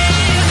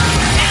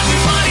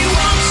 everybody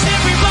wants.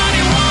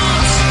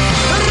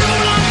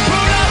 Roll up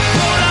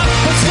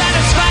for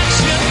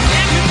satisfaction.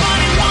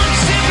 Everybody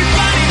wants,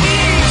 everybody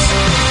needs.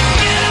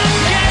 Get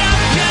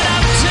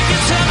up to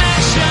get some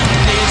action.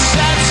 It's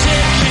that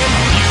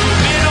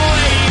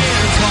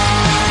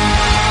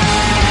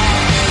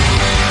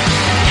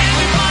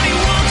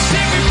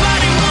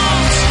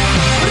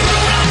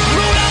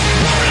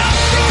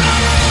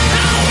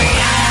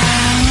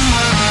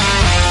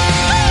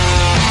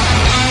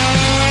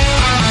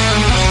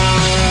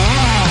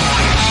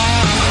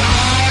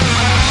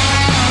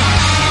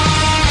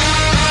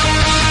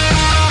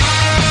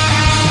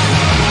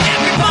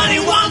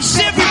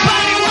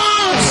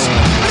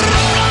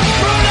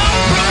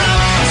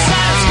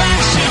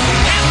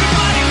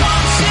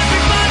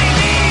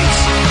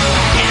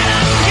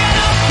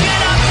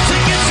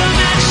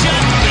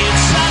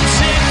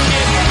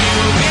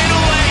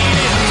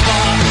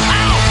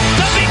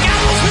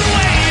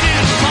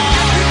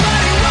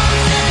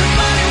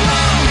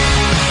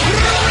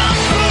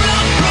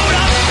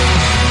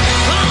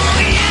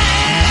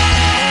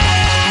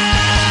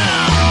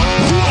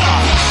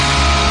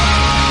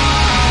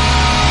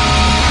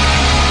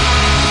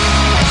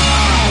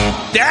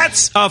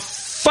That's a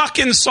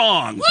fucking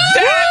song.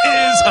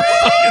 That is a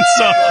fucking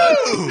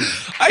song.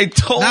 I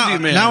told you,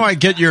 man. Now I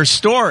get your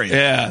story.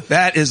 Yeah,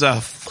 that is a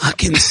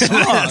fucking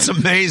song. That's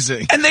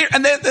amazing. And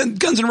then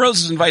Guns N'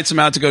 Roses invites him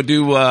out to go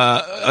do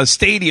a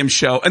stadium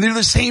show, and they do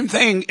the same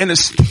thing in a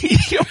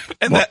stadium,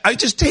 and it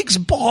just takes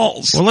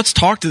balls. Well, let's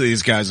talk to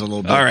these guys a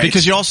little bit. All right.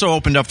 Because you also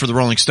opened up for the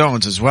Rolling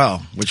Stones as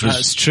well, which was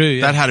That's true.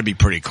 Yeah. That had to be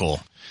pretty cool.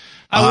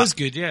 That was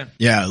good, yeah.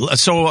 Yeah.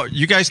 So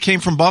you guys came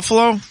from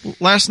Buffalo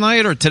last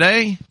night or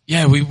today?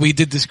 Yeah, we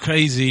did this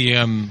crazy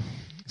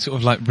sort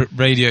of like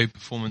radio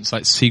performance,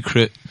 like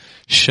secret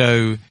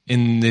show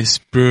in this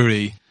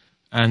brewery,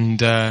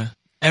 and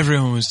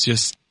everyone was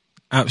just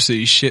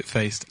absolutely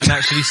shit-faced. And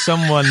actually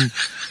someone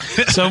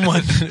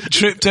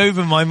tripped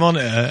over my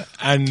monitor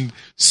and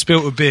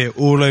spilt a beer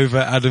all over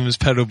Adam's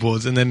pedal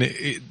boards, and then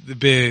the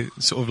beer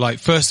sort of like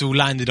first of all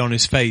landed on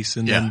his face,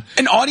 and then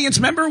an audience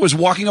member was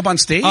walking up on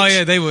stage. Oh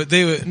yeah, they were.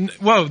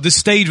 Well, the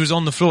stage was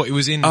on the floor. It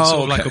was in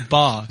sort of like a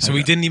bar, so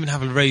we didn't even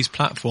have a raised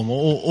platform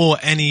or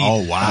any.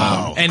 Oh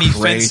wow, any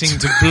great. fencing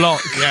to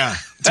block. Yeah.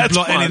 To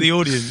block any of the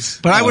audience.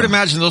 But I would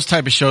imagine those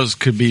type of shows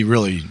could be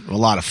really a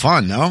lot of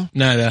fun, no?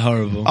 No, they're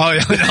horrible. Oh,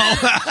 yeah, no.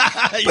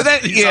 But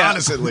that, He's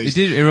honest, at least.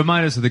 It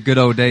reminded us of the good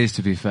old days,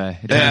 to be fair.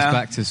 It takes us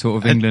back to sort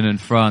of England and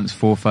France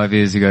 4 or 5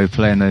 years ago,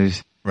 playing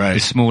those the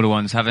smaller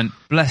ones.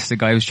 Bless the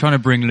guy, he was trying to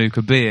bring Luke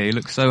a beer. He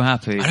looked so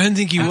happy. I don't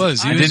think he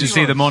was. I didn't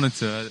see the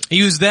monitor.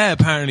 He was there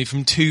apparently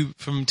from 2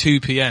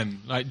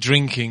 p.m, like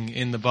drinking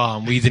in the bar,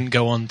 and we didn't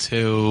go on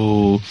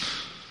till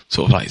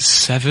sort of like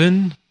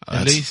 7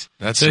 at least.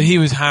 So he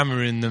was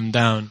hammering them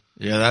down.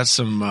 Yeah, that's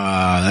some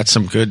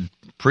good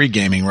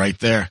pre-gaming right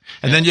there.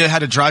 And then you had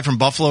to drive from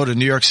Buffalo to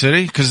New York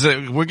City because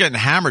we're getting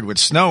hammered with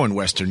snow in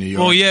Western New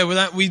York. Well, yeah,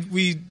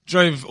 we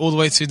drove all the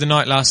way through the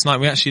night last night.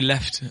 We actually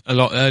left a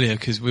lot earlier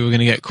because we were going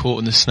to get caught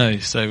in the snow.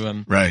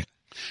 So right.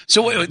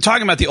 So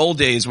talking about the old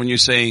days, when you're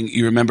saying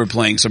you remember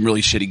playing some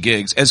really shitty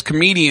gigs, as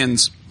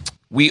comedians,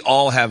 we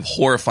all have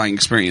horrifying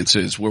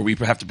experiences where we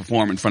have to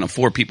perform in front of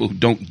 4 people who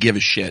don't give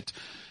a shit.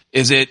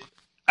 Is it?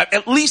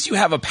 At least you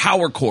have a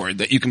power chord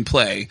that you can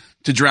play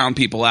to drown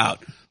people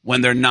out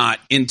when they're not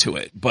into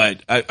it.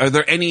 But are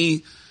there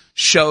any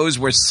shows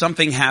where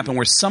something happened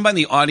where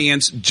somebody in the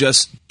audience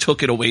just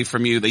took it away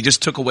from you? They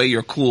just took away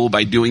your cool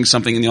by doing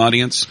something in the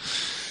audience?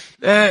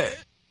 Yeah,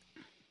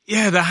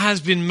 there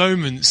has been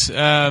moments.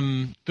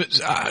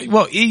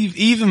 But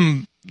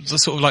even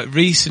sort of like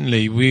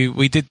recently,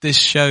 we did this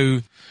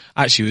show.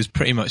 Actually, it was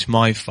pretty much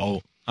my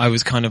fault. I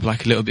was kind of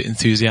like a little bit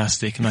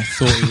enthusiastic, and I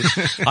thought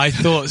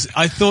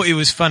it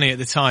was funny at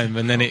the time,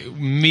 and then it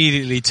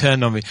immediately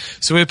turned on me.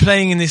 So we're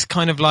playing in this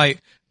kind of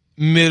like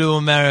middle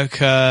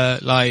America,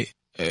 like,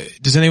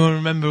 does anyone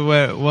remember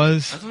where it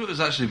was? I thought it was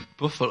actually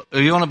Buffalo.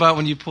 Are you on about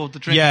when you poured the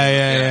drink?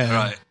 Yeah.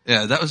 Right.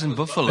 Yeah, that was in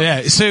Buffalo.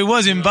 Yeah, so it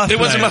was in Buffalo.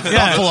 It was in Buffalo.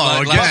 Yeah.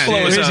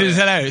 Buffalo which is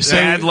hilarious. So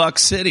Bad Luck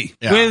City.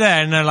 Yeah. We're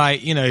there, and they're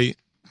like, I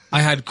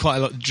had quite a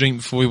lot to drink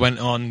before we went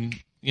on,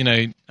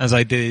 as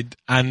I did,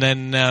 and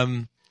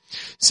then,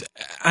 so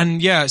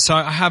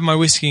I had my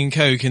whiskey and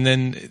coke, and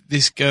then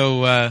this girl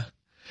on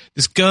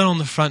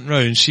the front row,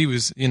 and she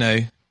was,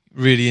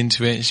 really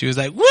into it, and she was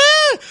like, "Woo!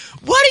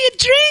 What are you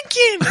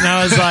drinking?" And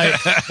I was like,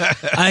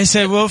 I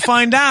said, "We'll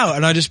find out,"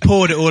 and I just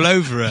poured it all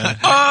over her.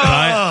 Oh,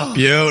 right?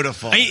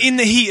 Beautiful! In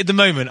the heat of the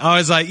moment, I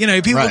was like,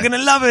 people are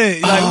gonna love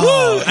it, like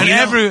woo!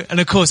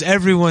 And of course,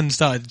 everyone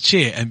started to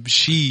cheer, and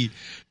she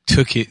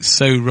took it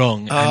so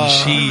wrong, and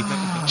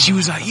she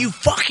was like, "You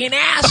fucking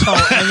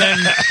asshole!" And then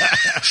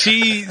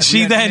she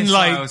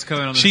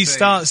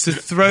starts to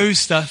throw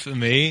stuff at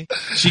me.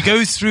 She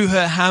goes through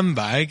her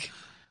handbag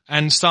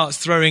and starts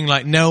throwing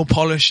like nail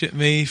polish at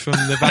me from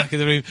the back of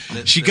the room.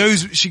 She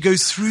goes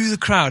through the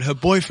crowd. Her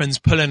boyfriend's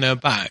pulling her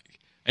back,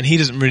 and he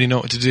doesn't really know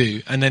what to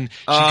do. And then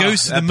she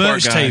goes to the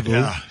merch table.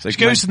 Yeah. She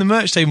goes to the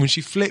merch table and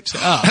she flips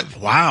it up.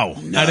 Wow.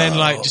 And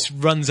then just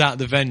runs out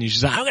the venue.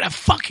 She's like, "I'm going to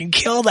fucking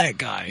kill that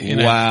guy."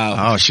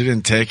 Wow. Oh, she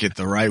didn't take it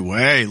the right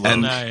way.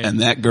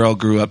 And that girl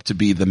grew up to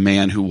be the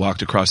man who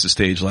walked across the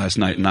stage last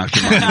night and knocked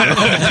him out.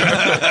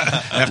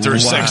 After a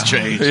sex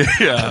change.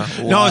 Yeah.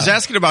 Wow. No, I was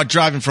asking about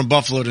driving from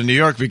Buffalo to New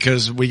York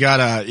because we got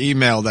an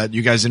email that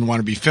you guys didn't want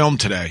to be filmed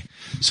today.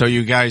 So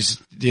you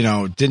guys,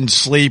 didn't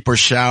sleep or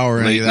shower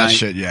or any of that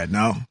shit yet,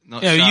 no?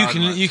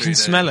 You can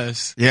smell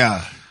us.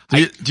 Yeah.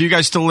 Do you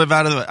guys still live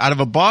out of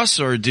a bus,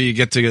 or do you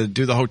get to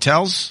do the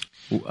hotels?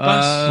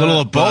 Bus.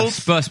 Little of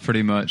both? Bus,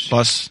 pretty much.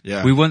 Bus,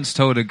 yeah. We once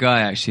told a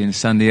guy actually in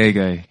San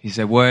Diego, he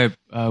said, where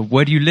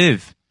do you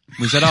live?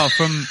 We said,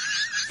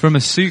 from a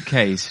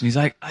suitcase. And he's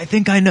like, "I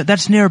think I know,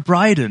 that's near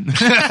Brighton."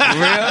 Really?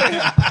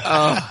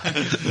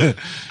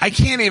 I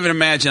can't even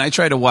imagine. I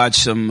tried to watch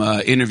some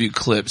interview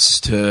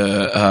clips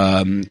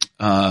to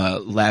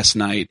last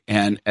night,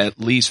 and at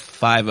least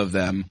 5 of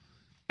them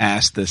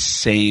asked the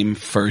same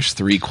first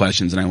 3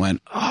 questions, and I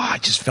went, I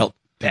just felt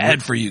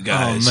bad for you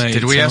guys. Oh, mate,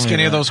 did we ask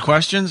any of those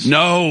questions?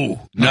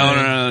 No.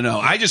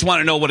 I just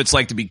want to know what it's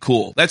like to be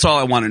cool. That's all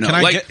I want to know.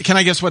 Can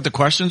I guess what the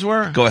questions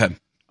were? Go ahead.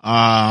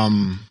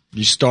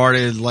 You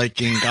started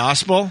liking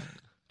gospel?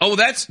 Oh,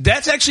 that's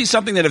actually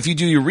something that if you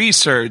do your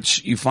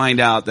research, you find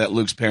out that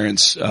Luke's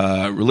parents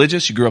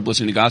religious. You grew up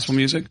listening to gospel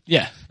music.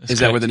 Yeah, is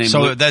that where the name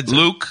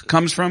Luke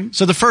comes from?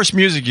 So the first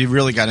music you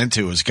really got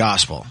into was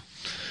gospel.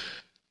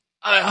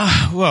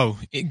 Well,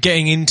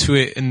 getting into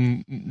it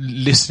and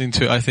listening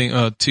to it, I think,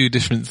 are two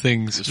different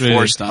things. Really.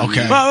 Forced on.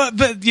 Okay.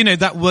 But you know,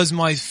 that was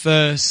my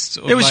first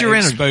sort of, it was your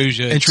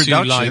exposure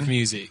introduction to live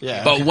music.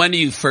 Yeah. But when do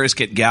you first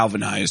get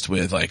galvanized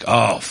with like,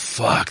 oh,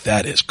 fuck,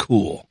 that is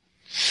cool?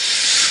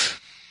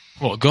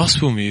 What,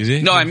 gospel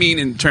music? No, I mean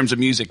in terms of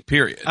music,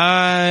 period.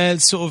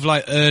 Sort of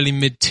like early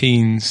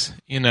mid-teens,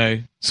 you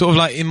know. Sort of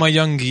like in my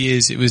younger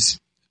years, it was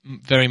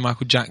very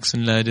Michael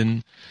Jackson led,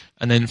 and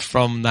then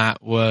from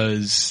that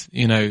was,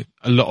 you know,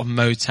 a lot of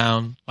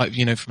Motown, like,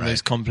 you know, from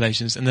those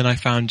compilations. And then I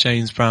found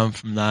James Brown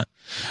from that.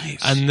 Nice.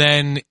 And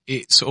then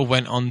it sort of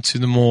went on to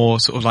the more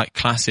sort of like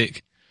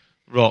classic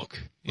rock.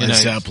 Led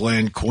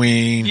Zeppelin,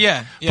 Queen.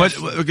 Yeah. But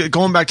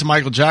going back to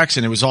Michael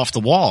Jackson, it was Off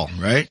the Wall,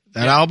 right?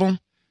 That album?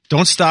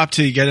 Don't Stop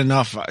Till You Get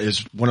Enough is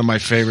one of my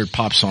favorite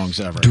pop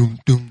songs ever. Do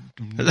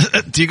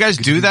you guys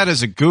do that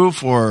as a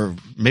goof, or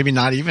maybe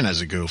not even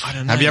as a goof? I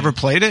don't know. Have you ever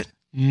played it?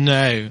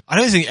 No. I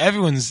don't think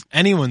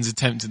anyone's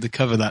attempted to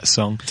cover that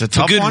song. It's a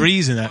tough for good one?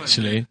 reason,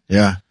 actually.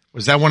 Yeah.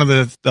 Was that one of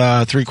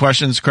the 3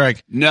 questions,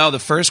 Craig? No, the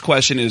first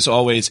question is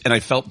always, and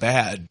I felt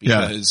bad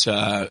because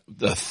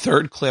the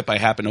third clip I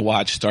happened to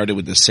watch started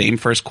with the same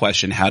first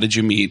question, how did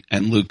you meet?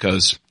 And Luke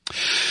goes,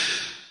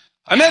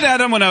 I met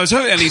Adam when I was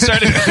hooked, and he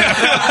started.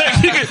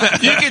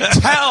 you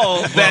could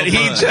tell that he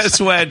just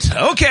went,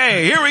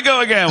 okay, here we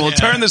go again. We'll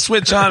turn the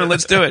switch on and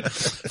let's do it.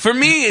 For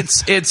me,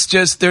 it's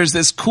just there's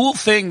this cool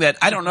thing that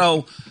I don't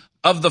know.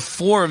 Of the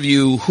 4 of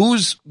you,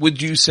 whose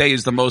would you say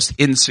is the most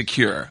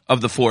insecure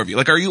of the 4 of you?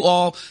 Like, are you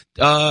all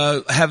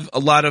have a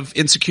lot of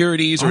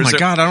insecurities? Or oh my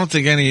God, I don't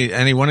think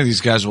any one of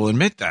these guys will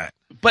admit that.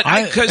 But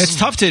it's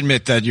tough to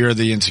admit that you're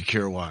the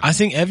insecure one. I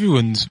think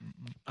everyone's.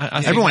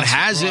 I think everyone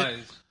has it.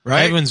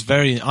 Right? Everyone's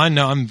I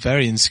know I'm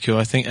very insecure.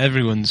 I think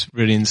everyone's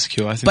really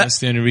insecure. I think that's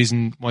the only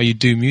reason why you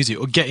do music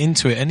or get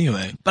into it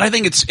anyway. But I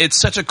think it's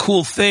such a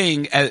cool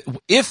thing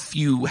if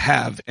you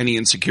have any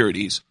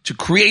insecurities to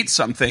create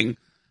something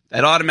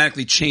that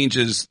automatically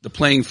changes the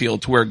playing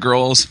field to where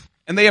girls,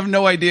 and they have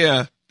no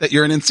idea that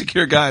you're an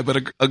insecure guy,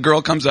 but a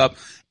girl comes up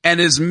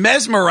and is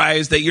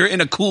mesmerized that you're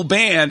in a cool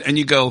band, and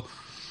you go,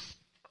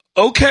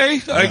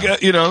 okay, I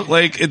got, you know,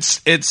 like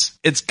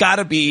it's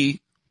gotta be.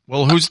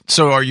 Well,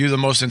 so are you the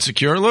most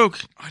insecure, Luke?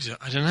 I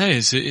don't know.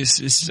 It's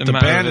a the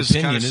matter band of is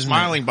opinion, kind of isn't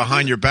smiling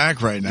behind your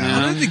back right now.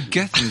 I don't think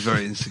Gethin's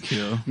very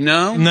insecure.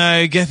 No,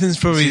 Gethin's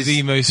probably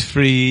the most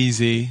free,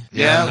 easy.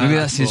 Yeah, maybe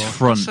that's his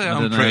front.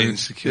 I'm pretty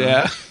insecure.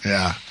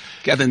 Yeah.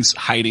 Kevin's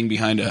hiding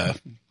behind a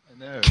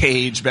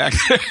cage back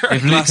there.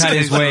 If Luke had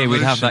his way,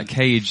 we'd have that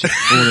cage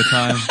all the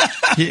time.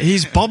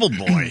 He's Bubble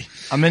Boy.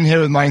 I'm in here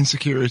with my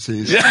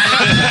insecurities. Living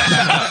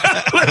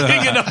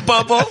in a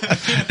bubble.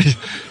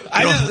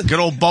 Good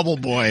old Bubble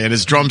Boy and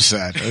his drum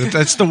set.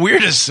 That's the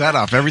weirdest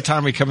setup every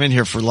time we come in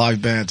here for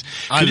live bands.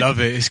 I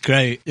love it. It's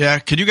great. Yeah.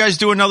 Could you guys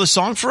do another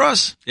song for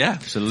us? Yeah,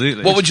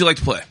 absolutely. What would you like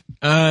to play?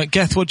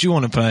 Geth, what do you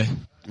want to play?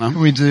 Can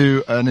we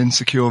do an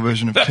insecure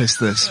version of Kiss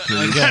This,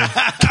 please?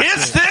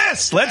 Kiss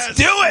This! Let's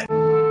do it!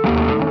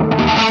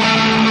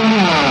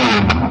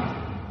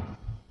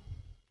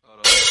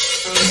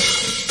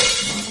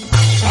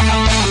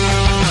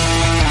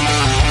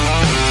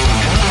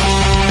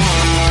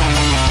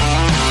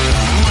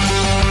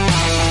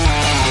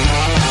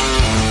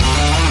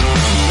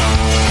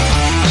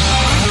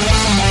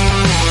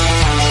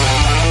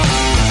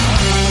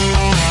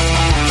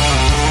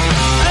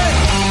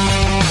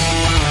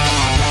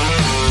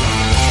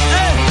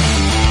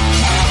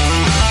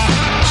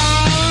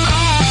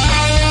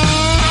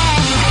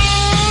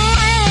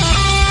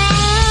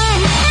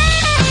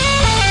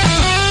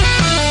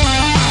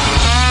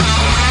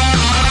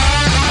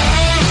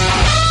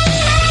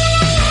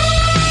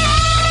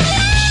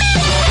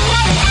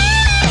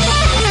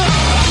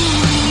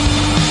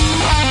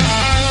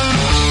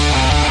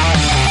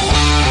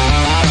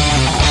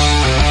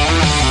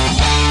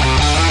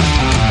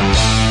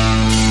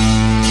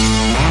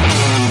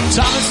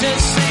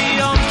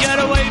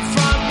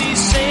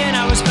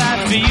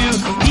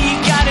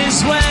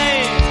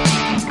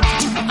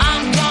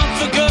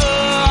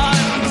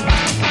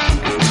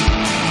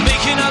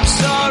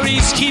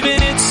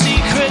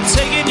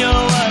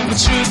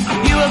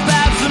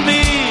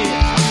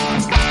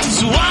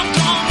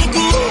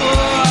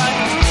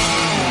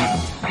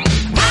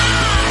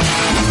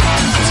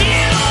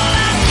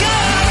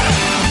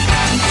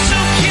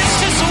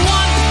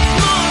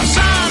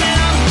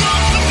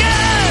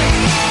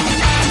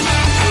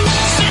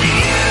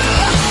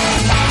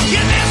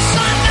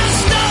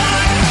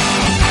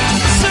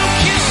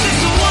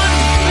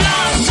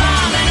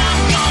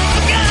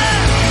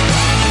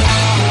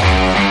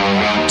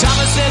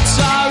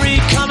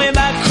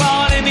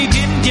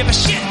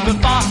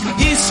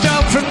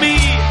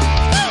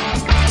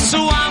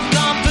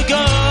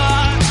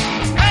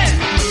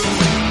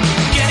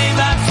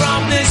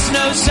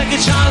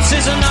 Second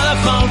chances, another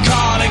phone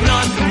call,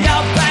 ignored.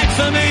 You're back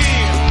for me.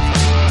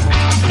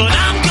 but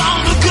I'm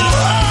gone for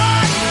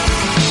good.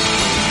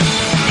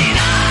 And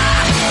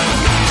I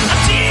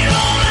did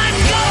all I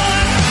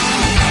could.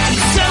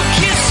 So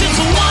kiss it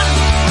one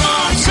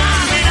more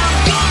time, and I'm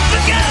gone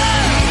for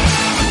good.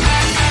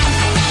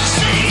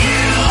 Say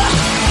you,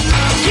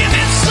 give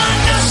it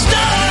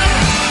understood.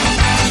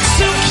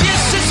 So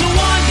kiss it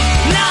one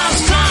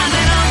last time,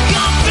 and I'm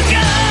gone for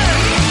good.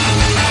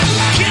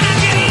 Can I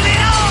get a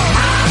little?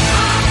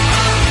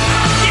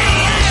 Yeah,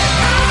 yeah.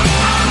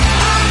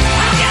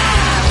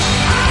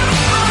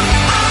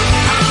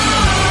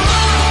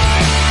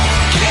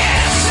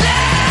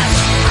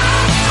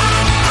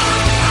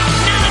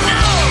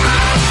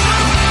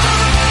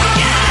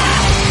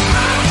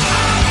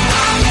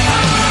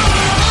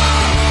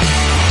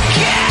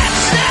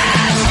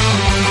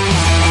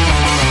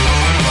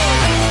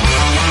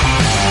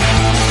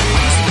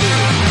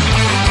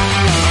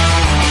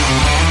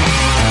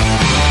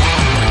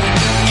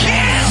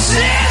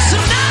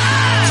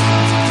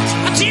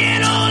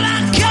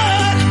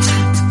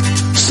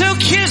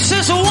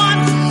 Kisses one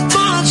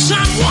more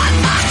time, one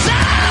more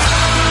time.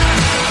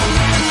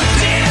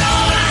 Did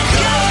all I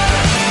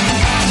could.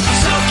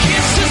 So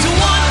kisses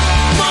one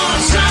more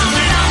time,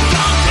 and I'm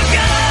gone for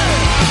good.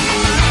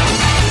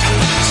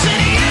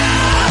 Say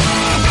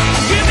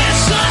you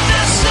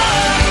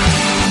misunderstood.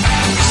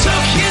 So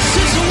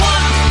kisses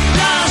one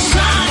last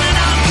time, and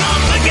I'm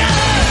gone for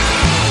good.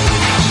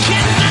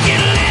 Can I get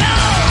a little?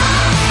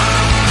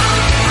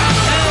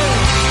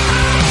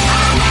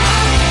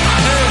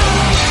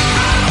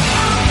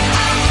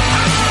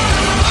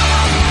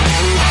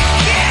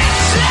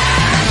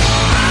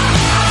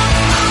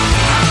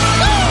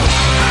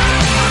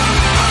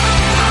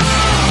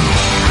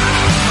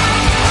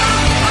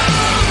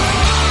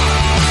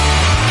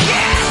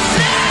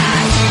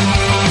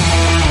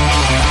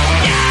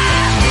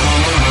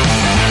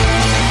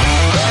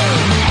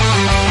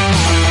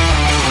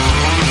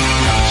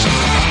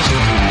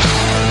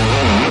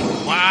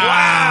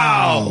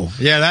 Wow.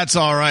 Yeah, that's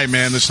all right,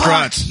 man. The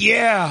Struts. Fuck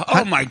yeah.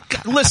 Oh my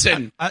God.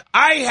 Listen,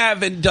 I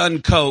haven't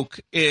done coke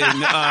in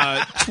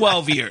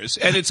 12 years,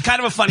 and it's kind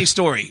of a funny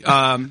story.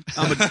 I'm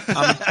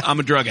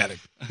a drug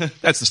addict.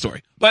 That's the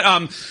story.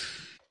 But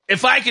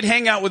if I could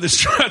hang out with the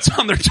Struts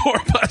on their tour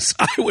bus,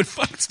 I would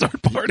fucking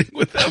start partying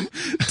with them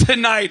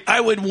tonight.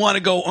 I would want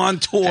to go on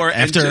tour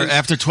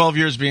After 12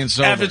 years being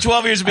sober. After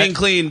 12 years of being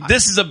clean,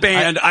 this is a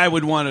band I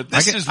would want to.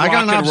 I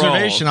got an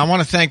observation. I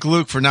want to thank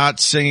Luke for not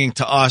singing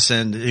to us,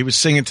 and he was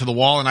singing to the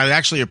wall, and I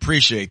actually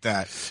appreciate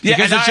that. Yeah,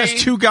 because it's just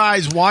two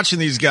guys watching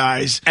these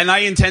guys. And I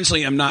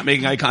intentionally am not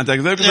making eye contact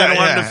with them because I don't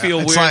want them to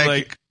feel It's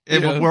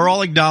weird. We're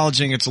all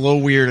acknowledging it's a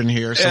little weird in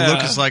here. So Yeah.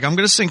 Luke is like, I'm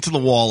going to sing to the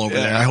wall over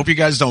there. I hope you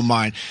guys don't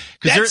mind.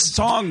 That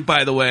song,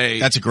 by the way.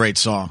 That's a great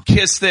song.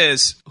 Kiss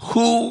This.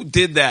 Who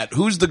did that?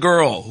 Who's the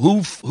girl?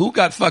 Who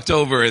got fucked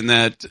over in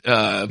that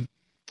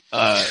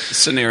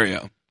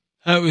scenario?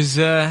 It was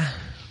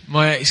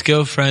my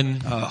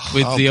ex-girlfriend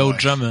with the old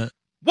drummer.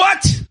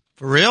 What?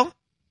 For real?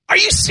 Are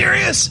you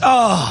serious?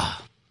 Oh.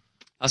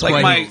 That's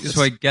Like why that's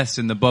why Guest's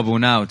in the bubble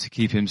now, to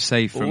keep him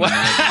safe from Wow,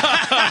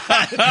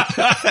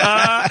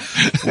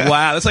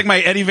 that's like my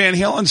Eddie Van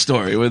Halen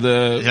story where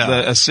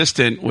the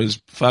assistant was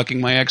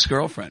fucking my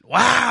ex-girlfriend.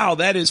 Wow,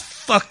 that is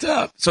fucked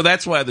up. So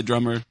that's why the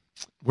drummer...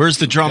 Where's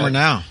the drummer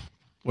now?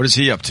 What is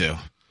he up to?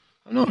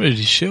 I'm not really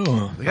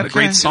sure. They got a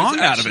great song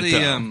out of it,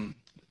 though.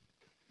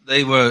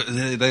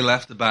 They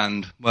left the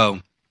band, well,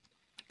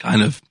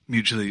 kind of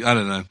mutually, I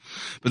don't know.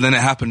 But then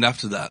it happened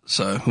after that,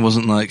 so it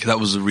wasn't like that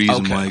was the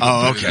reason why.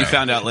 You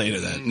found out later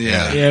then.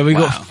 Yeah, we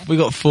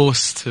got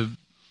forced to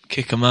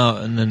kick them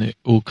out, and then it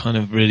all kind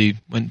of really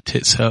went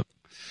tits up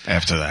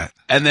after that.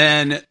 And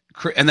then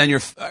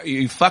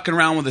you fucking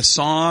around with a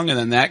song, and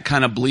then that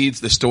kind of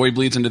the story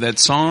bleeds into that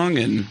song,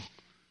 and.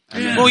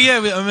 Well, yeah,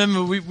 I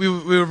remember we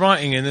were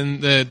writing, and then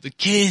the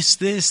Kiss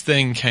This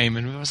thing came,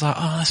 and we was like,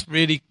 oh, that's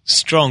really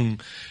strong.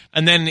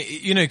 And then,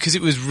 because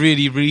it was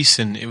really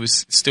recent, it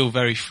was still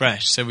very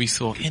fresh. So we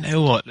thought, you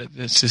know what,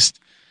 let's just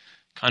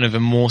kind of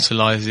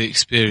immortalize the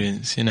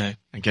experience, And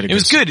it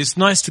was good. It's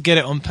nice to get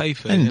it on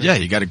paper. And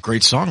you got a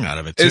great song out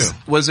of it, too.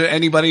 Was there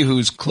anybody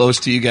who's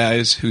close to you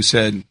guys who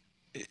said,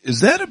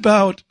 is that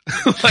about,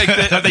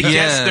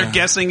 they're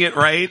guessing it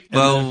right?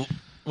 Well,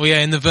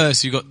 yeah, in the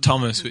verse you got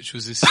Thomas, which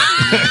was his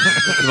second name.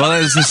 Well,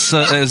 it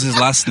was his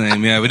last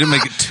name. Yeah, we didn't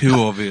make it too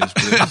obvious.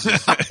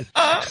 But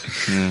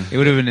It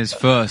would have been his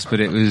first, but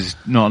it was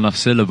not enough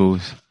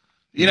syllables.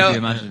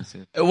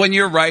 When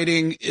you're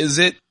writing, is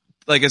it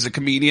like as a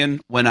comedian?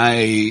 When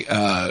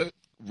I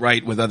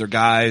write with other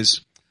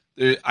guys,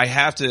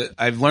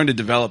 I've learned to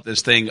develop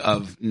this thing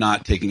of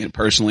not taking it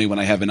personally when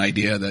I have an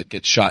idea that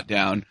gets shot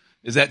down.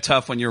 Is that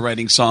tough when you're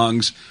writing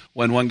songs?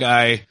 When one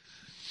guy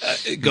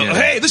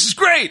hey, this is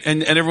great,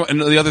 and everyone, and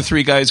the other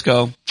three guys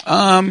go,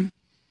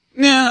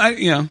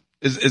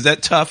 is that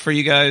tough for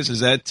you guys? Is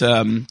that?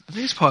 I think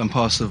it's part and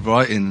parcel of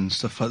writing and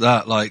stuff like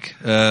that. Like,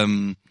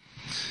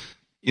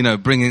 you know,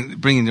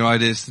 bringing your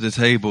ideas to the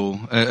table.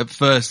 At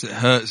first, it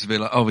hurts to be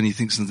like, oh, when you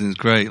think something's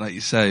great, like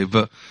you say,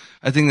 but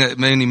I think that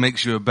mainly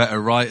makes you a better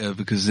writer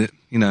because it,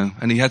 you know,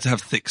 and you have to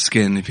have thick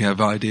skin if you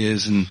have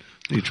ideas and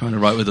you're trying to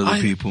write with other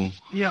people.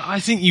 Yeah,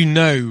 I think you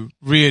know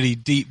really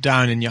deep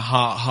down in your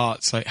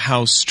hearts like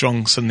how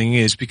strong something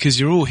is because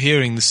you're all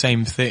hearing the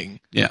same thing.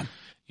 Yeah.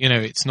 You know,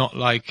 it's not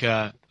like,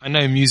 I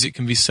know music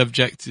can be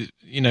subject to,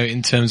 you know,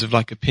 in terms of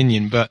like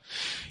opinion, but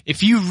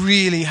if you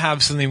really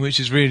have something which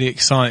is really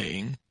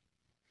exciting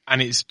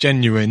and it's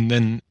genuine,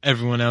 then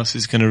everyone else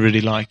is going to really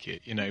like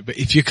it, you know. But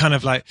if you're kind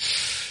of like,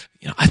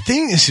 you know, I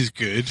think this is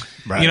good.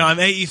 Right. You know, I'm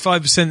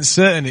 85%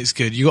 certain it's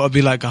good. You got to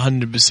be like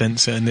 100%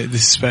 certain that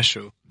this is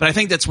special. But I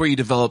think that's where you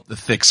develop the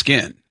thick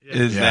skin.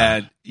 Is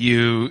that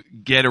you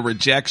get a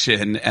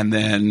rejection and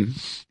then,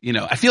 you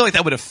know, I feel like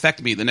that would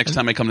affect me the next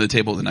time I come to the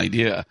table with an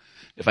idea.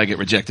 If I get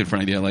rejected for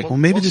an idea, like,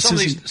 some of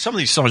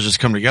these songs just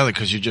come together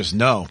because you just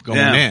know going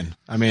in.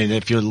 I mean,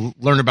 if you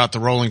learn about the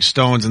Rolling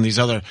Stones and these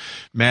other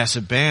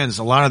massive bands,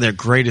 a lot of their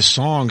greatest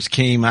songs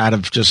came out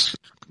of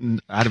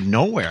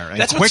nowhere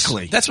and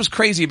quickly. That's what's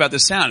crazy about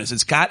this sound is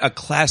it's got a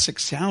classic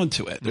sound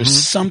to it. There's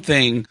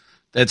something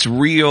that's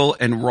real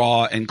and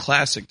raw and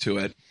classic to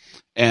it.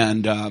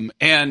 And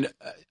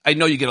I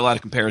know you get a lot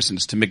of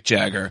comparisons to Mick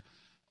Jagger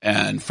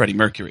and Freddie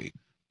Mercury,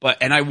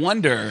 and I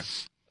wonder,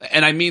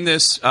 and I mean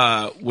this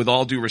with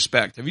all due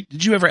respect.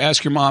 Did you ever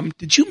ask your mom?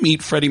 Did you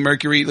meet Freddie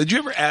Mercury? Did you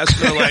ever ask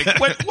her like,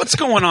 what's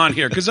going on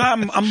here? Because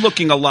I'm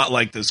looking a lot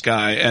like this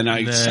guy, and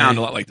I sound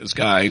a lot like this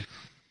guy.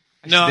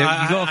 No, you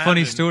got a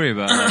funny story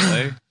about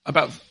that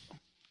though.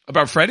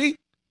 About Freddie?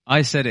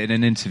 I said it in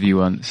an interview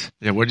once.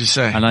 Yeah, what'd you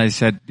say? And I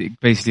said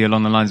basically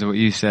along the lines of what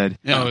you said.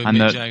 Yeah, and Mick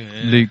that Jagger,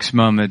 Luke's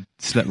mum had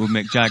slept with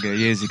Mick Jagger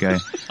years ago.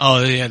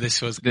 Oh yeah,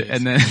 this was good.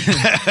 And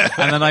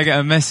then I get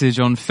a message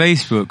on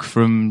Facebook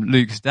from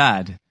Luke's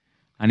dad,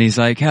 and he's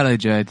like, "Hello,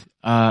 Jed.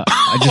 I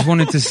just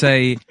wanted to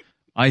say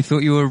I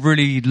thought you were a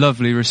really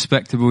lovely,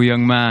 respectable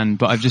young man,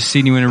 but I've just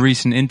seen you in a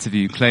recent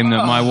interview claim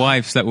that my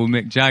wife slept with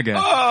Mick Jagger,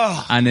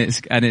 and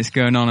it's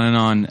going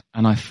on,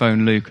 and I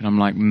phoned Luke, and I'm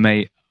like,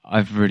 mate,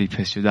 I've really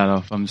pissed your dad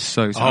off. I'm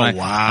so sorry."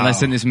 Wow. And I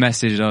sent this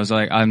message, and I was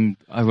like,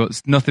 I've got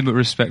nothing but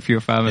respect for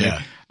your family.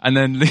 Yeah. And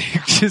then Luke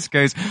just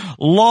goes,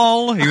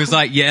 lol. He was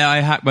like, yeah, I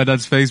hacked my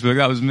dad's Facebook.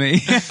 That was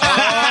me.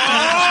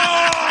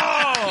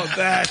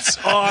 That's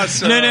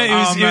awesome. No, it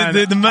was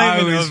the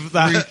moment of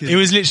that. Freaking. It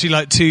was literally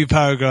like 2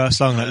 paragraphs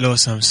long. Like,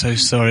 Lawson, I'm so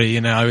sorry. You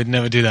know, I would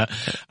never do that.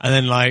 And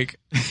then like,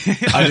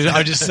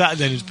 I just sat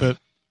there and just put,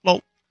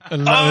 lol.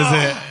 And that was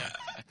it.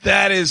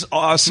 That is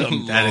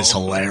awesome. That is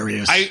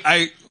hilarious.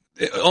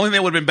 The only thing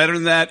that would have been better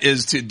than that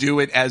is to do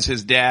it as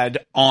his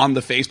dad on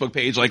the Facebook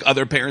page, like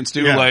other parents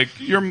do. Yeah. Like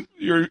your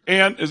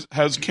aunt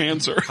has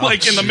cancer,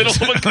 like in the middle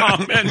of a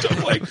comment.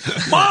 I'm like,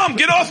 Mom,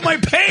 get off my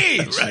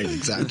page! Right,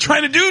 exactly. I'm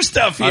trying to do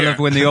stuff here. I love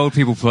when the old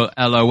people put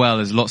LOL.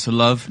 There's lots of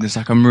love, and it's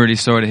like, I'm really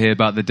sorry to hear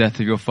about the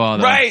death of your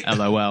father. Right.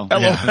 LOL.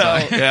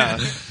 Yeah.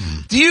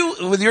 Do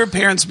you, with your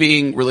parents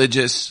being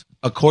religious,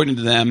 according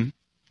to them,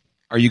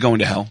 are you going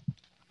to hell?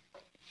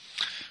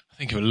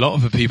 I think a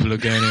lot of people are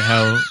going to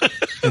hell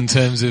in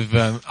terms of,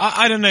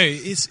 I don't know,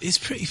 it's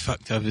pretty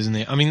fucked up, isn't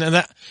it? I mean,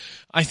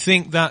 I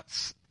think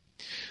that's,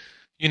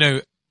 you know,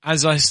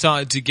 as I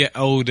started to get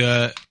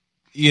older,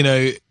 you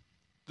know,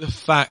 the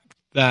fact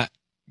that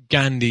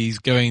Gandhi's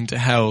going to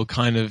hell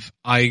kind of,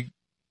 I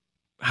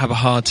have a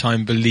hard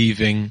time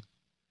believing,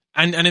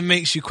 and it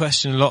makes you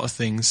question a lot of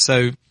things,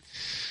 so.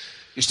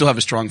 You still have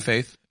a strong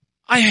faith?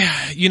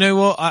 You know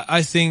what?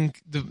 I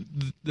think the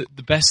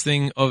best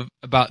thing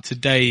about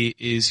today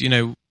is, you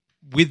know,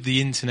 with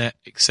the internet,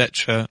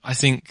 etc. I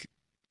think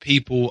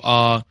people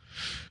are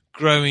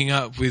growing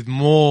up with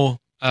more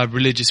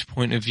religious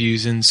point of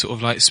views and sort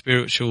of like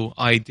spiritual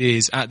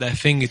ideas at their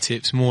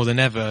fingertips more than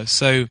ever.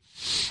 So,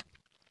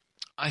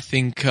 I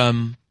think,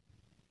 I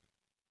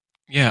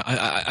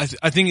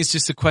think it's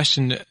just a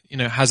question that, you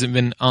know, hasn't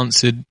been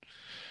answered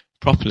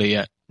properly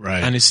yet.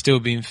 Right. And it's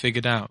still being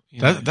figured out.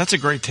 You know? That's a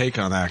great take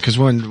on that. Because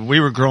when we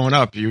were growing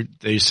up,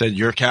 they said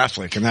you're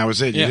Catholic, and that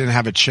was it. You didn't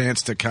have a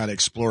chance to kind of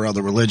explore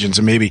other religions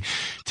and maybe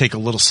take a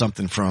little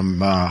something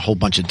from a whole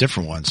bunch of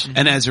different ones.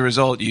 And as a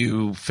result,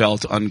 you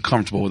felt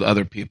uncomfortable with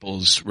other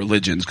people's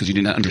religions because you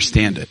didn't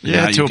understand it.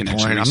 Yeah, to a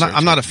point.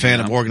 I'm not a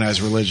fan of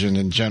organized religion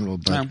in general,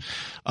 but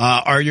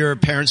are your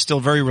parents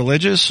still very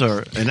religious,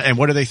 and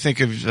what do they think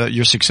of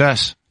your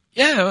success?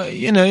 Yeah,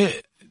 you know,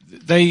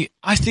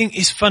 I think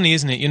it's funny,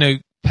 isn't it? You know,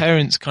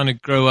 parents kind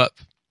of grow up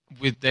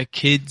with their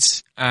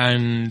kids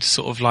and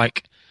sort of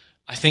like,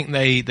 I think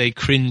they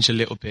cringe a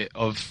little bit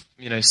of,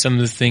 you know, some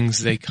of the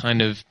things they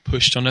kind of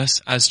pushed on us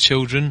as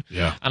children.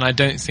 Yeah. And I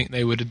don't think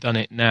they would have done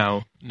it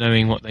now,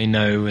 knowing what they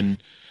know. And,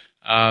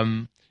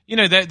 you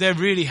know, they're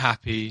really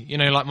happy. You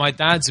know, like my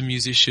dad's a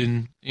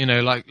musician, you know,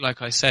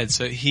 like I said,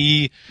 so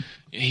he's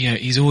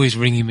always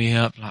ringing me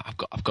up like,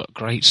 I've got a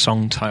great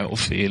song title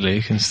for you,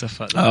 Luke, and stuff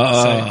like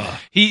that. So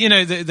you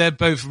know, they're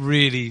both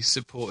really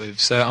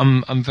supportive. So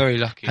I'm very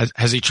lucky.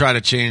 Has he tried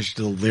to change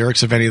the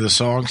lyrics of any of the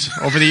songs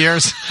over the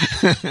years?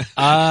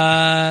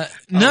 No.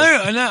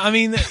 I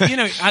mean, you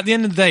know, at the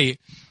end of the day,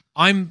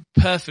 I'm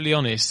perfectly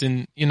honest,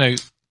 and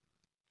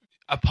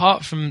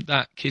apart from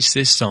that Kiss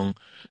This song,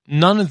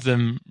 none of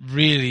them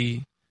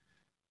really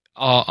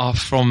are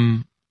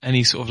from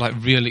any sort of like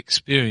real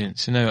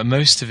experience.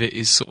 Most of it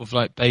is sort of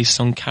like based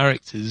on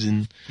characters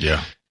and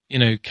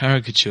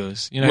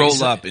caricatures.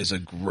 Roll Up is a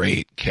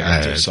great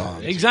character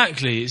song.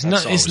 Exactly. It's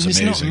not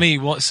me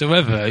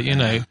whatsoever.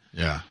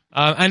 Yeah.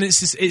 And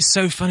it's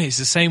so funny. It's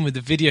the same with the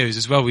videos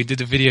as well. We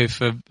did a video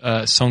for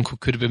a song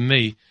called Could Have Been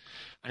Me,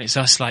 and it's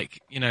us like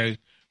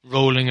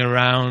rolling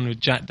around with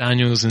Jack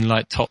Daniels and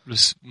like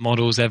topless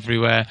models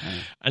everywhere,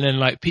 and then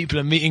like people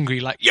are meet and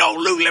greet like, "Yo,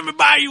 Lou, let me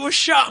buy you a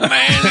shot,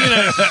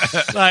 man."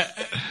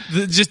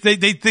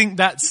 They think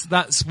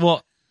that's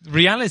what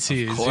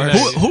reality is.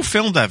 Who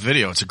filmed that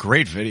video? It's a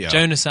great video.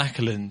 Jonas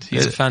Ackerlund.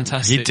 He's a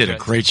fantastic. He did a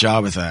great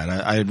job with that.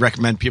 I'd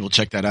recommend people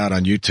check that out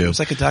on YouTube. It's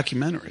like a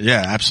documentary.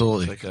 Yeah,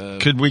 absolutely.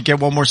 Could we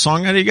get one more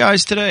song out of you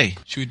guys today?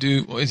 Should we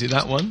do? What is it?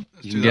 That one?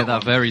 You can get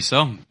that very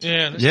song.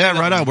 Yeah.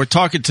 Right on. We're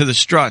talking to the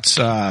Struts.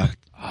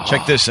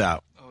 Check this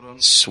out.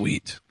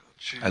 Sweet.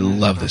 I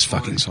love this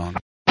fucking song.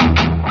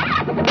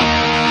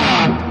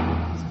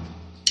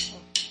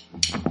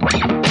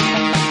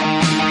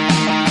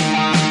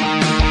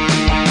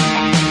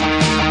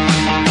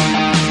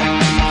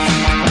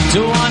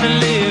 Don't wanna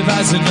live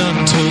as an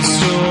untold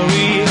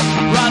story.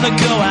 Rather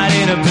go out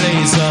in a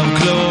blaze of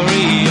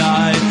glory.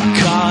 I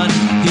can't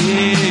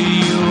hear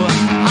you.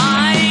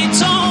 I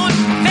don't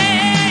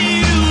hear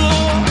you.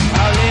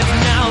 I'll live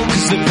now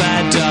 'cause the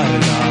bad die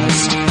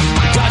last.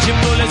 Dodging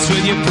bullets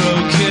with your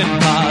broken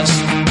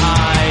past.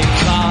 I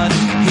can't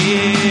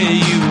hear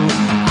you.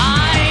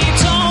 I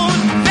don't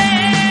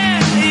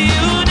hear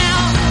you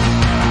now.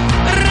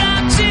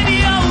 Wrapped in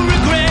your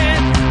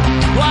regret.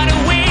 What a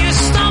way to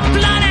stop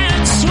blood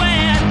and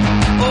sweat.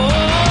 Oh,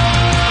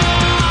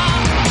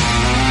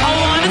 I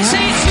wanna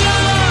taste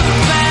love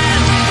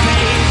and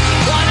pain.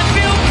 Wanna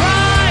feel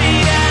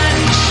pride and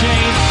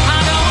shame. I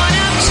don't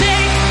wanna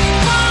take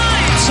my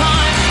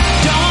time.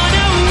 Don't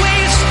wanna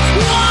waste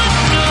one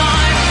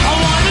life. I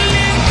wanna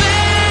live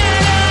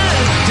better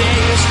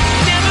days.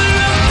 Never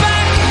look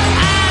back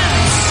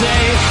and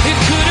say it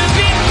could have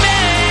been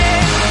me.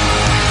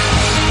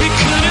 It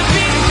could have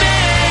been me.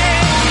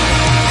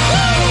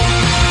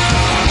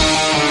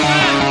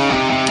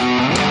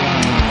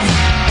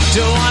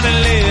 Don't wanna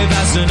live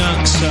as an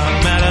unsung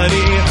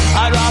melody.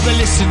 I'd rather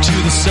listen to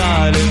the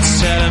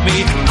silence telling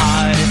me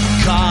I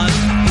can't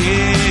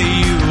hear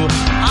you.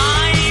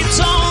 I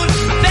don't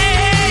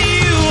hear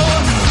you.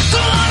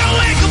 Don't wanna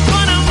wake up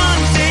on a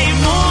Monday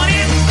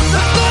morning.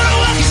 The thought of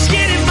work is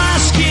getting my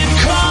skin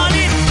caught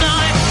at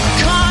night.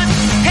 Can't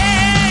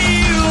hear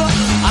you.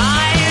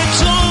 I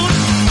don't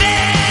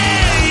hear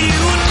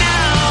you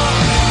now.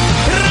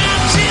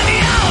 Wrapped in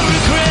your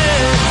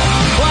regret.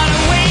 What a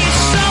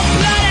waste of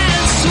blood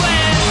and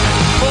sweat.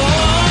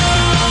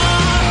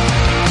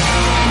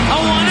 I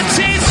wanna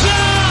taste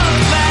love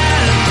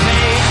and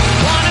pain.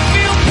 Wanna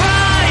feel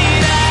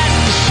pride and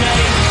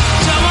shame.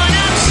 Don't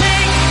wanna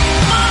take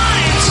my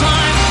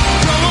time.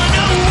 Don't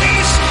wanna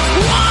waste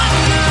one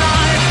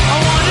life. I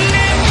wanna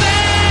live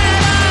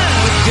better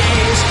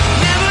days.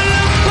 Never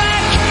look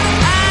back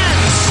and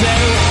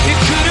say it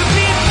could have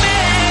been me.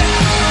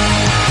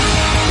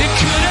 It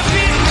could have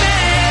been me.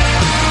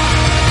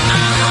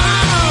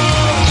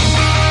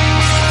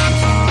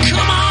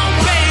 Come on,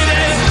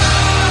 baby.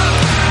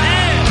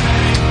 Hey.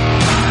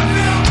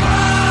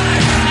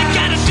 You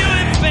gotta do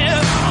it,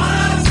 babe.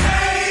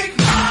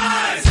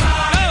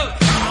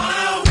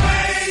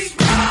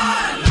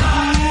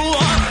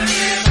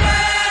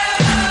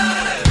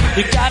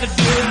 You gotta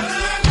do it.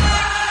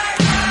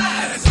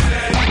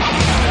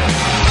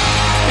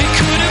 It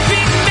could have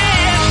been me.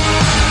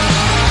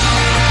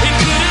 It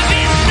could have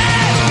been me.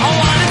 I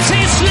wanna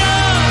taste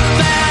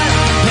love and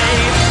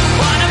pain.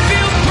 Wanna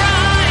feel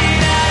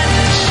pride and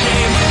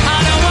shame. I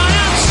don't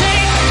wanna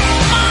take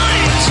my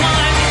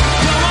time.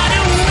 Don't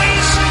wanna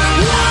waste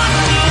one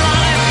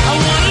life. I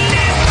wanna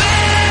live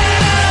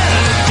better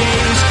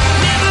days.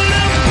 Never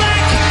look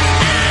back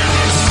and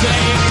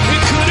say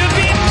it could have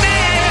been me.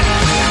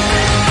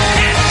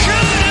 It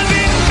could have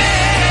been me.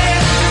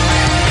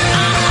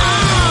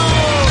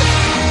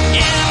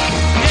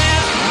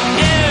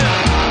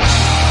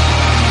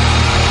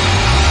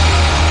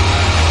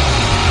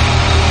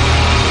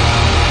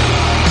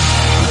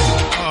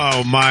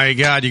 Oh my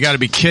God! You got to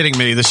be kidding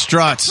me! The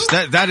Struts.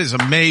 That is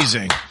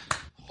amazing.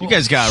 You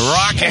guys got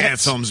rock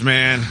anthems,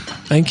 man.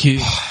 Thank you.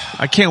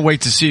 I can't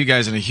wait to see you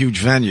guys in a huge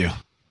venue.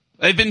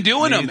 They've been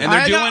doing them, and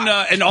they're doing,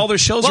 and all their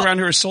shows around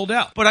here are sold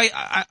out. But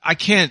I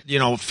can't,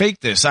 fake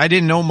this. I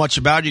didn't know much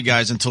about you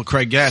guys until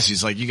Craig guessed.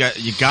 He's like, you got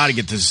to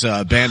get this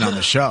band on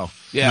the show.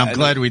 Yeah, and I'm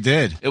glad we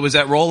did. It was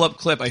that roll-up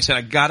clip. I said,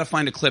 I got to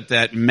find a clip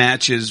that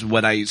matches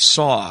what I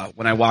saw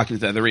when I walked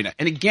into the arena.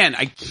 And again,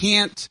 I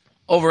can't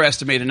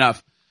overestimate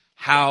enough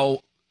how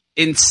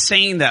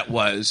insane that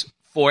was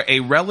for a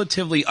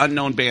relatively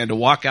unknown band to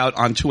walk out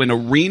onto an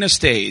arena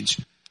stage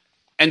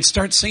and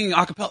start singing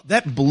a cappella.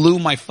 That blew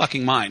my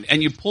fucking mind.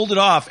 And you pulled it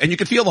off, and you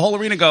could feel the whole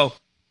arena go,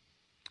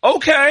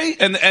 okay.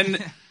 And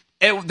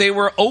they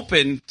were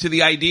open to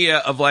the idea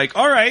of like,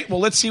 all right, well,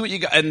 let's see what you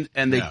got.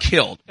 And they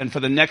killed. And for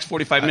the next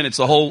 45 minutes,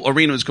 the whole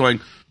arena was going,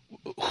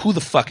 who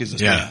the fuck is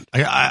this band?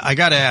 I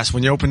got to ask,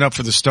 when you opened up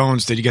for the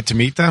Stones, did you get to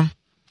meet them?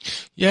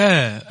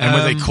 Yeah. And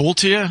were they cool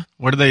to you?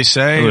 What did they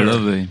say?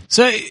 Lovely.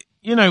 So,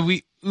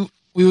 we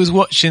was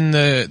watching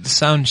the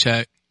sound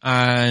check,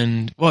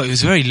 and, well, it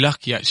was very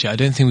lucky, actually. I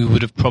don't think we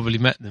would have probably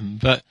met them.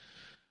 But,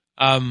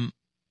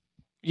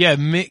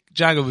 Mick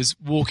Jagger was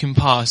walking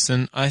past,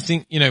 and I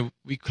think,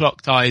 we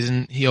clocked eyes,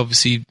 and he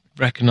obviously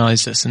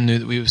recognized us and knew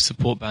that we were a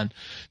support band.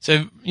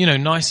 So,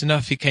 nice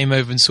enough, he came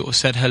over and sort of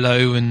said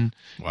hello and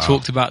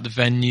talked about the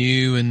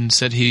venue and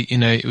said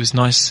it was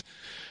nice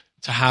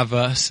to have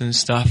us and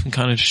stuff, and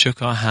kind of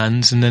shook our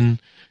hands and then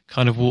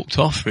kind of walked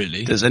off,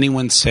 really. Does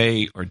anyone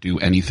say or do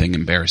anything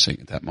embarrassing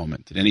at that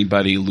moment? Did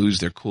anybody lose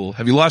their cool?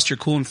 Have you lost your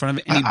cool in front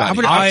of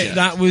anybody?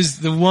 That was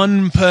the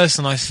one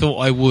person I thought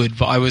I would,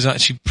 but I was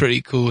actually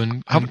pretty cool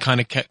and kind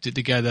of kept it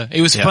together.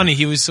 It was funny.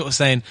 He was sort of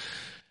saying,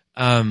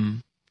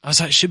 I was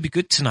like, it should be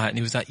good tonight. And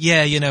he was like,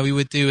 yeah, we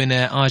were doing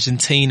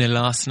Argentina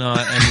last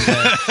night.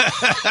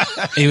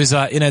 And he was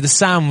like, the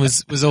sound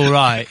was all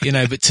right,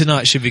 but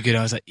tonight should be good.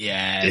 I was like,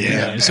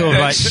 sort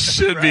of like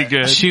should be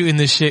good. Shooting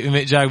the shit with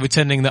Mick Jagger,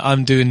 pretending that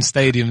I'm doing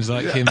stadiums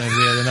like him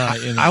every other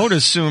night. I would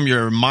assume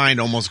your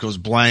mind almost goes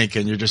blank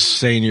and you're just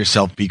saying to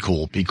yourself, be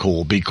cool, be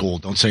cool, be cool.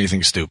 Don't say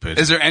anything stupid.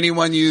 Is there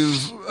anyone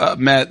you've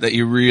met that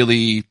you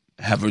really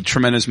have a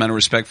tremendous amount of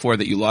respect for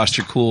that you lost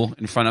your cool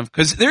in front of?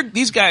 Because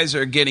these guys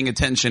are getting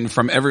attention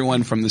from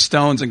everyone from the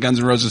Stones and Guns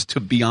N' Roses to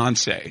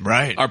Beyonce.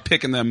 Right. Are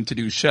picking them to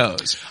do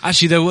shows.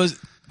 Actually,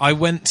 I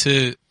went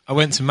to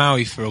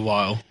Maui for a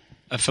while,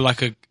 for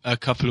like a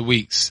couple of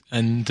weeks,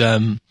 and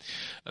a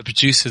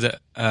producer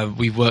that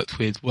we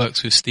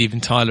works with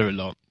Steven Tyler a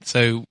lot.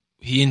 So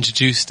he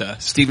introduced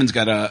us. Steven's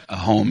got a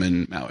home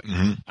in Maui.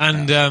 Mm-hmm.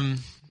 And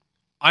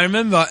I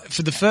remember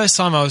for the first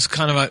time I was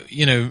kind of like,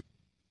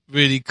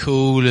 really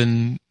cool,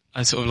 and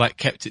I sort of like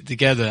kept it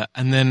together.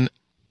 And then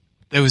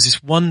there was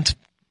this one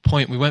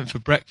point we went for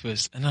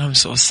breakfast, and I'm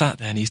sort of sat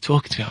there and he's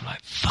talking to me. I'm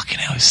like, fucking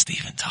hell, it's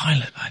Steven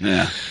Tyler.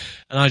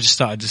 And I just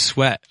started to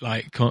sweat,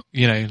 like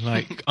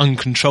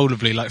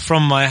uncontrollably, like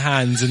from my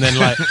hands. And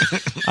then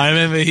I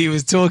remember he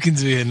was talking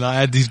to me and I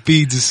had these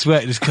beads of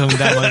sweat just coming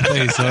down my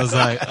face. I was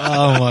like,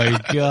 oh my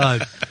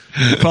God.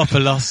 Proper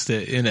lost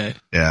it,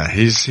 Yeah,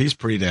 he's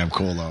pretty damn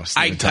cool though.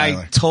 I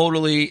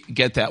totally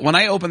get that. When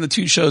I opened the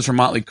 2 shows for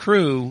Motley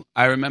Crue,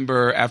 I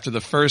remember after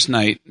the first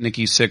night,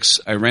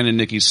 I ran into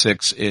Nikki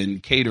Sixx in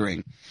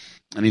catering,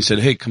 and he said,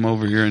 "Hey, come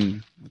over here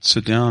and let's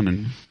sit down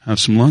and have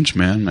some lunch,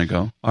 man." And I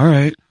go, "All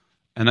right,"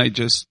 and I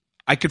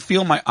could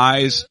feel my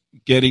eyes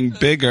getting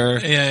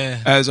bigger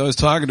as I was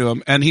talking to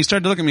him, and he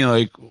started to look at me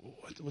like,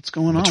 what's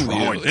going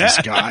on with this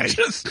guy?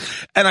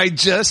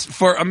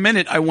 For a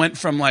minute, I went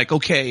from like,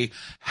 okay,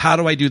 how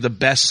do I do the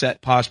best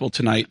set possible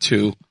tonight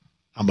to,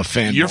 I'm a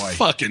fanboy. You're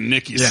fucking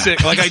Nikki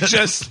Sixx. Like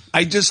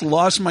I just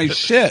lost my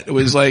shit. It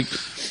was like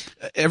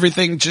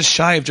everything just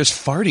shy of just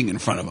farting in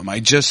front of him. I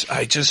just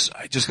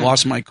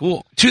lost my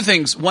cool. 2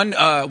 things. One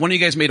of you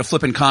guys made a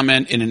flippant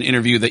comment in an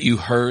interview that you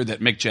heard that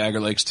Mick Jagger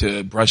likes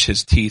to brush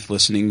his teeth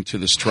listening to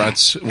the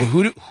Struts.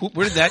 Where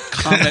did that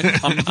comment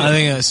come from? I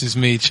think that's just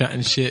me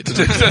chatting shit.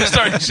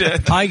 Starting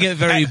shit. I get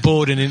very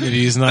bored in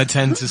interviews, and I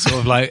tend to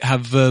sort of like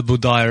have verbal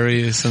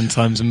diarrhea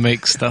sometimes and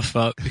make stuff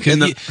up. Because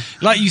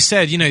like you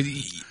said,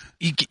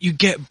 you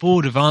get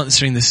bored of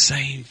answering the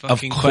same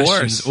fucking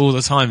questions all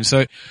the time.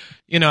 So,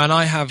 and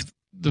I have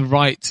the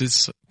right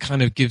to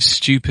kind of give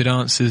stupid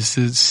answers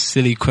to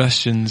silly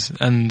questions.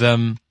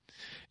 And,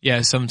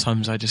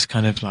 sometimes I just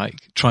kind of like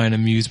try and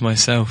amuse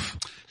myself.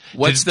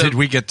 Did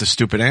we get the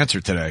stupid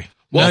answer today?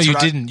 Well, no, you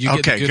didn't.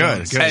 You get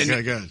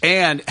the good.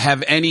 And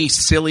have any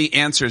silly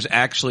answers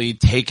actually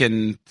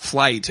taken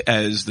flight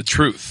as the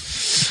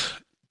truth?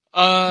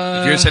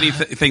 If there's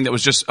anything that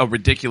was just a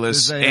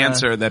ridiculous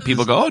answer that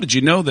people go, oh, did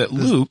you know that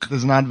Luke?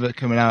 There's an advert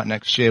coming out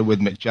next year with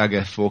Mick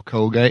Jagger for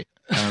Colgate.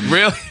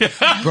 Really?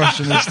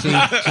 Brushing his teeth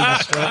to the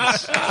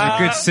Struts. A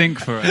good sync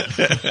for it.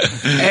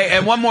 Hey,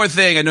 and one more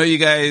thing. I know you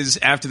guys,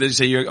 after this,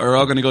 are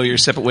all going to go your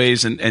separate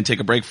ways and take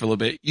a break for a little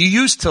bit. You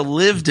used to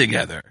live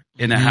together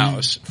in a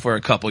house for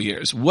a couple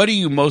years. What are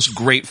you most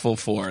grateful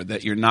for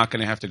that you're not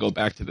going to have to go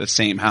back to the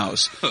same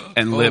house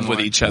and live with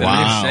each other?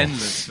 Wow.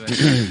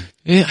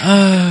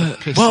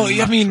 Well,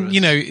 I mean,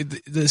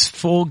 there's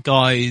 4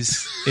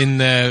 guys in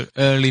their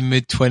early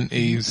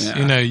mid-20s.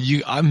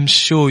 Yeah. I'm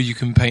sure you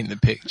can paint the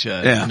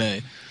picture. Yeah.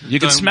 You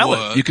can smell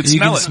it. You can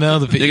smell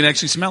the picture. You can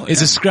actually smell it.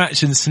 It's a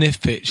scratch and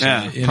sniff picture.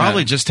 Yeah.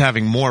 Probably just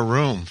having more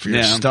room for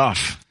your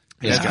stuff.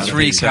 Yeah,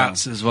 3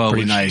 cats as well.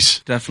 Pretty nice.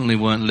 Definitely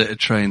weren't litter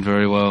trained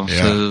very well.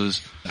 Yeah. So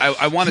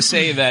I want to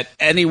say that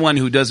anyone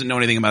who doesn't know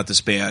anything about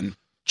this band,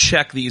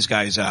 check these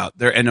guys out.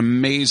 They're an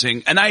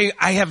amazing, and I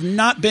have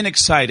not been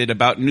excited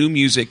about new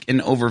music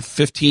in over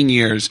 15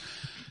 years.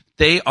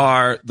 They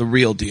are the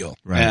real deal.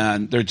 Right.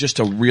 And they're just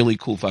a really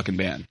cool fucking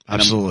band.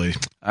 Absolutely.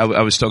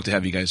 I was stoked to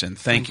have you guys in.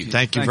 Thank you.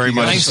 Thank you very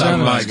much. Thanks so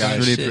much, guys.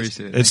 Really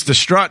appreciate it. It's the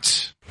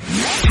Struts.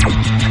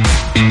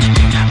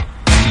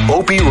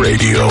 Opie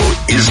Radio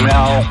is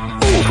now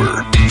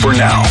over for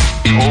now.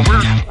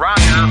 Over.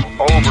 Roger.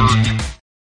 Over.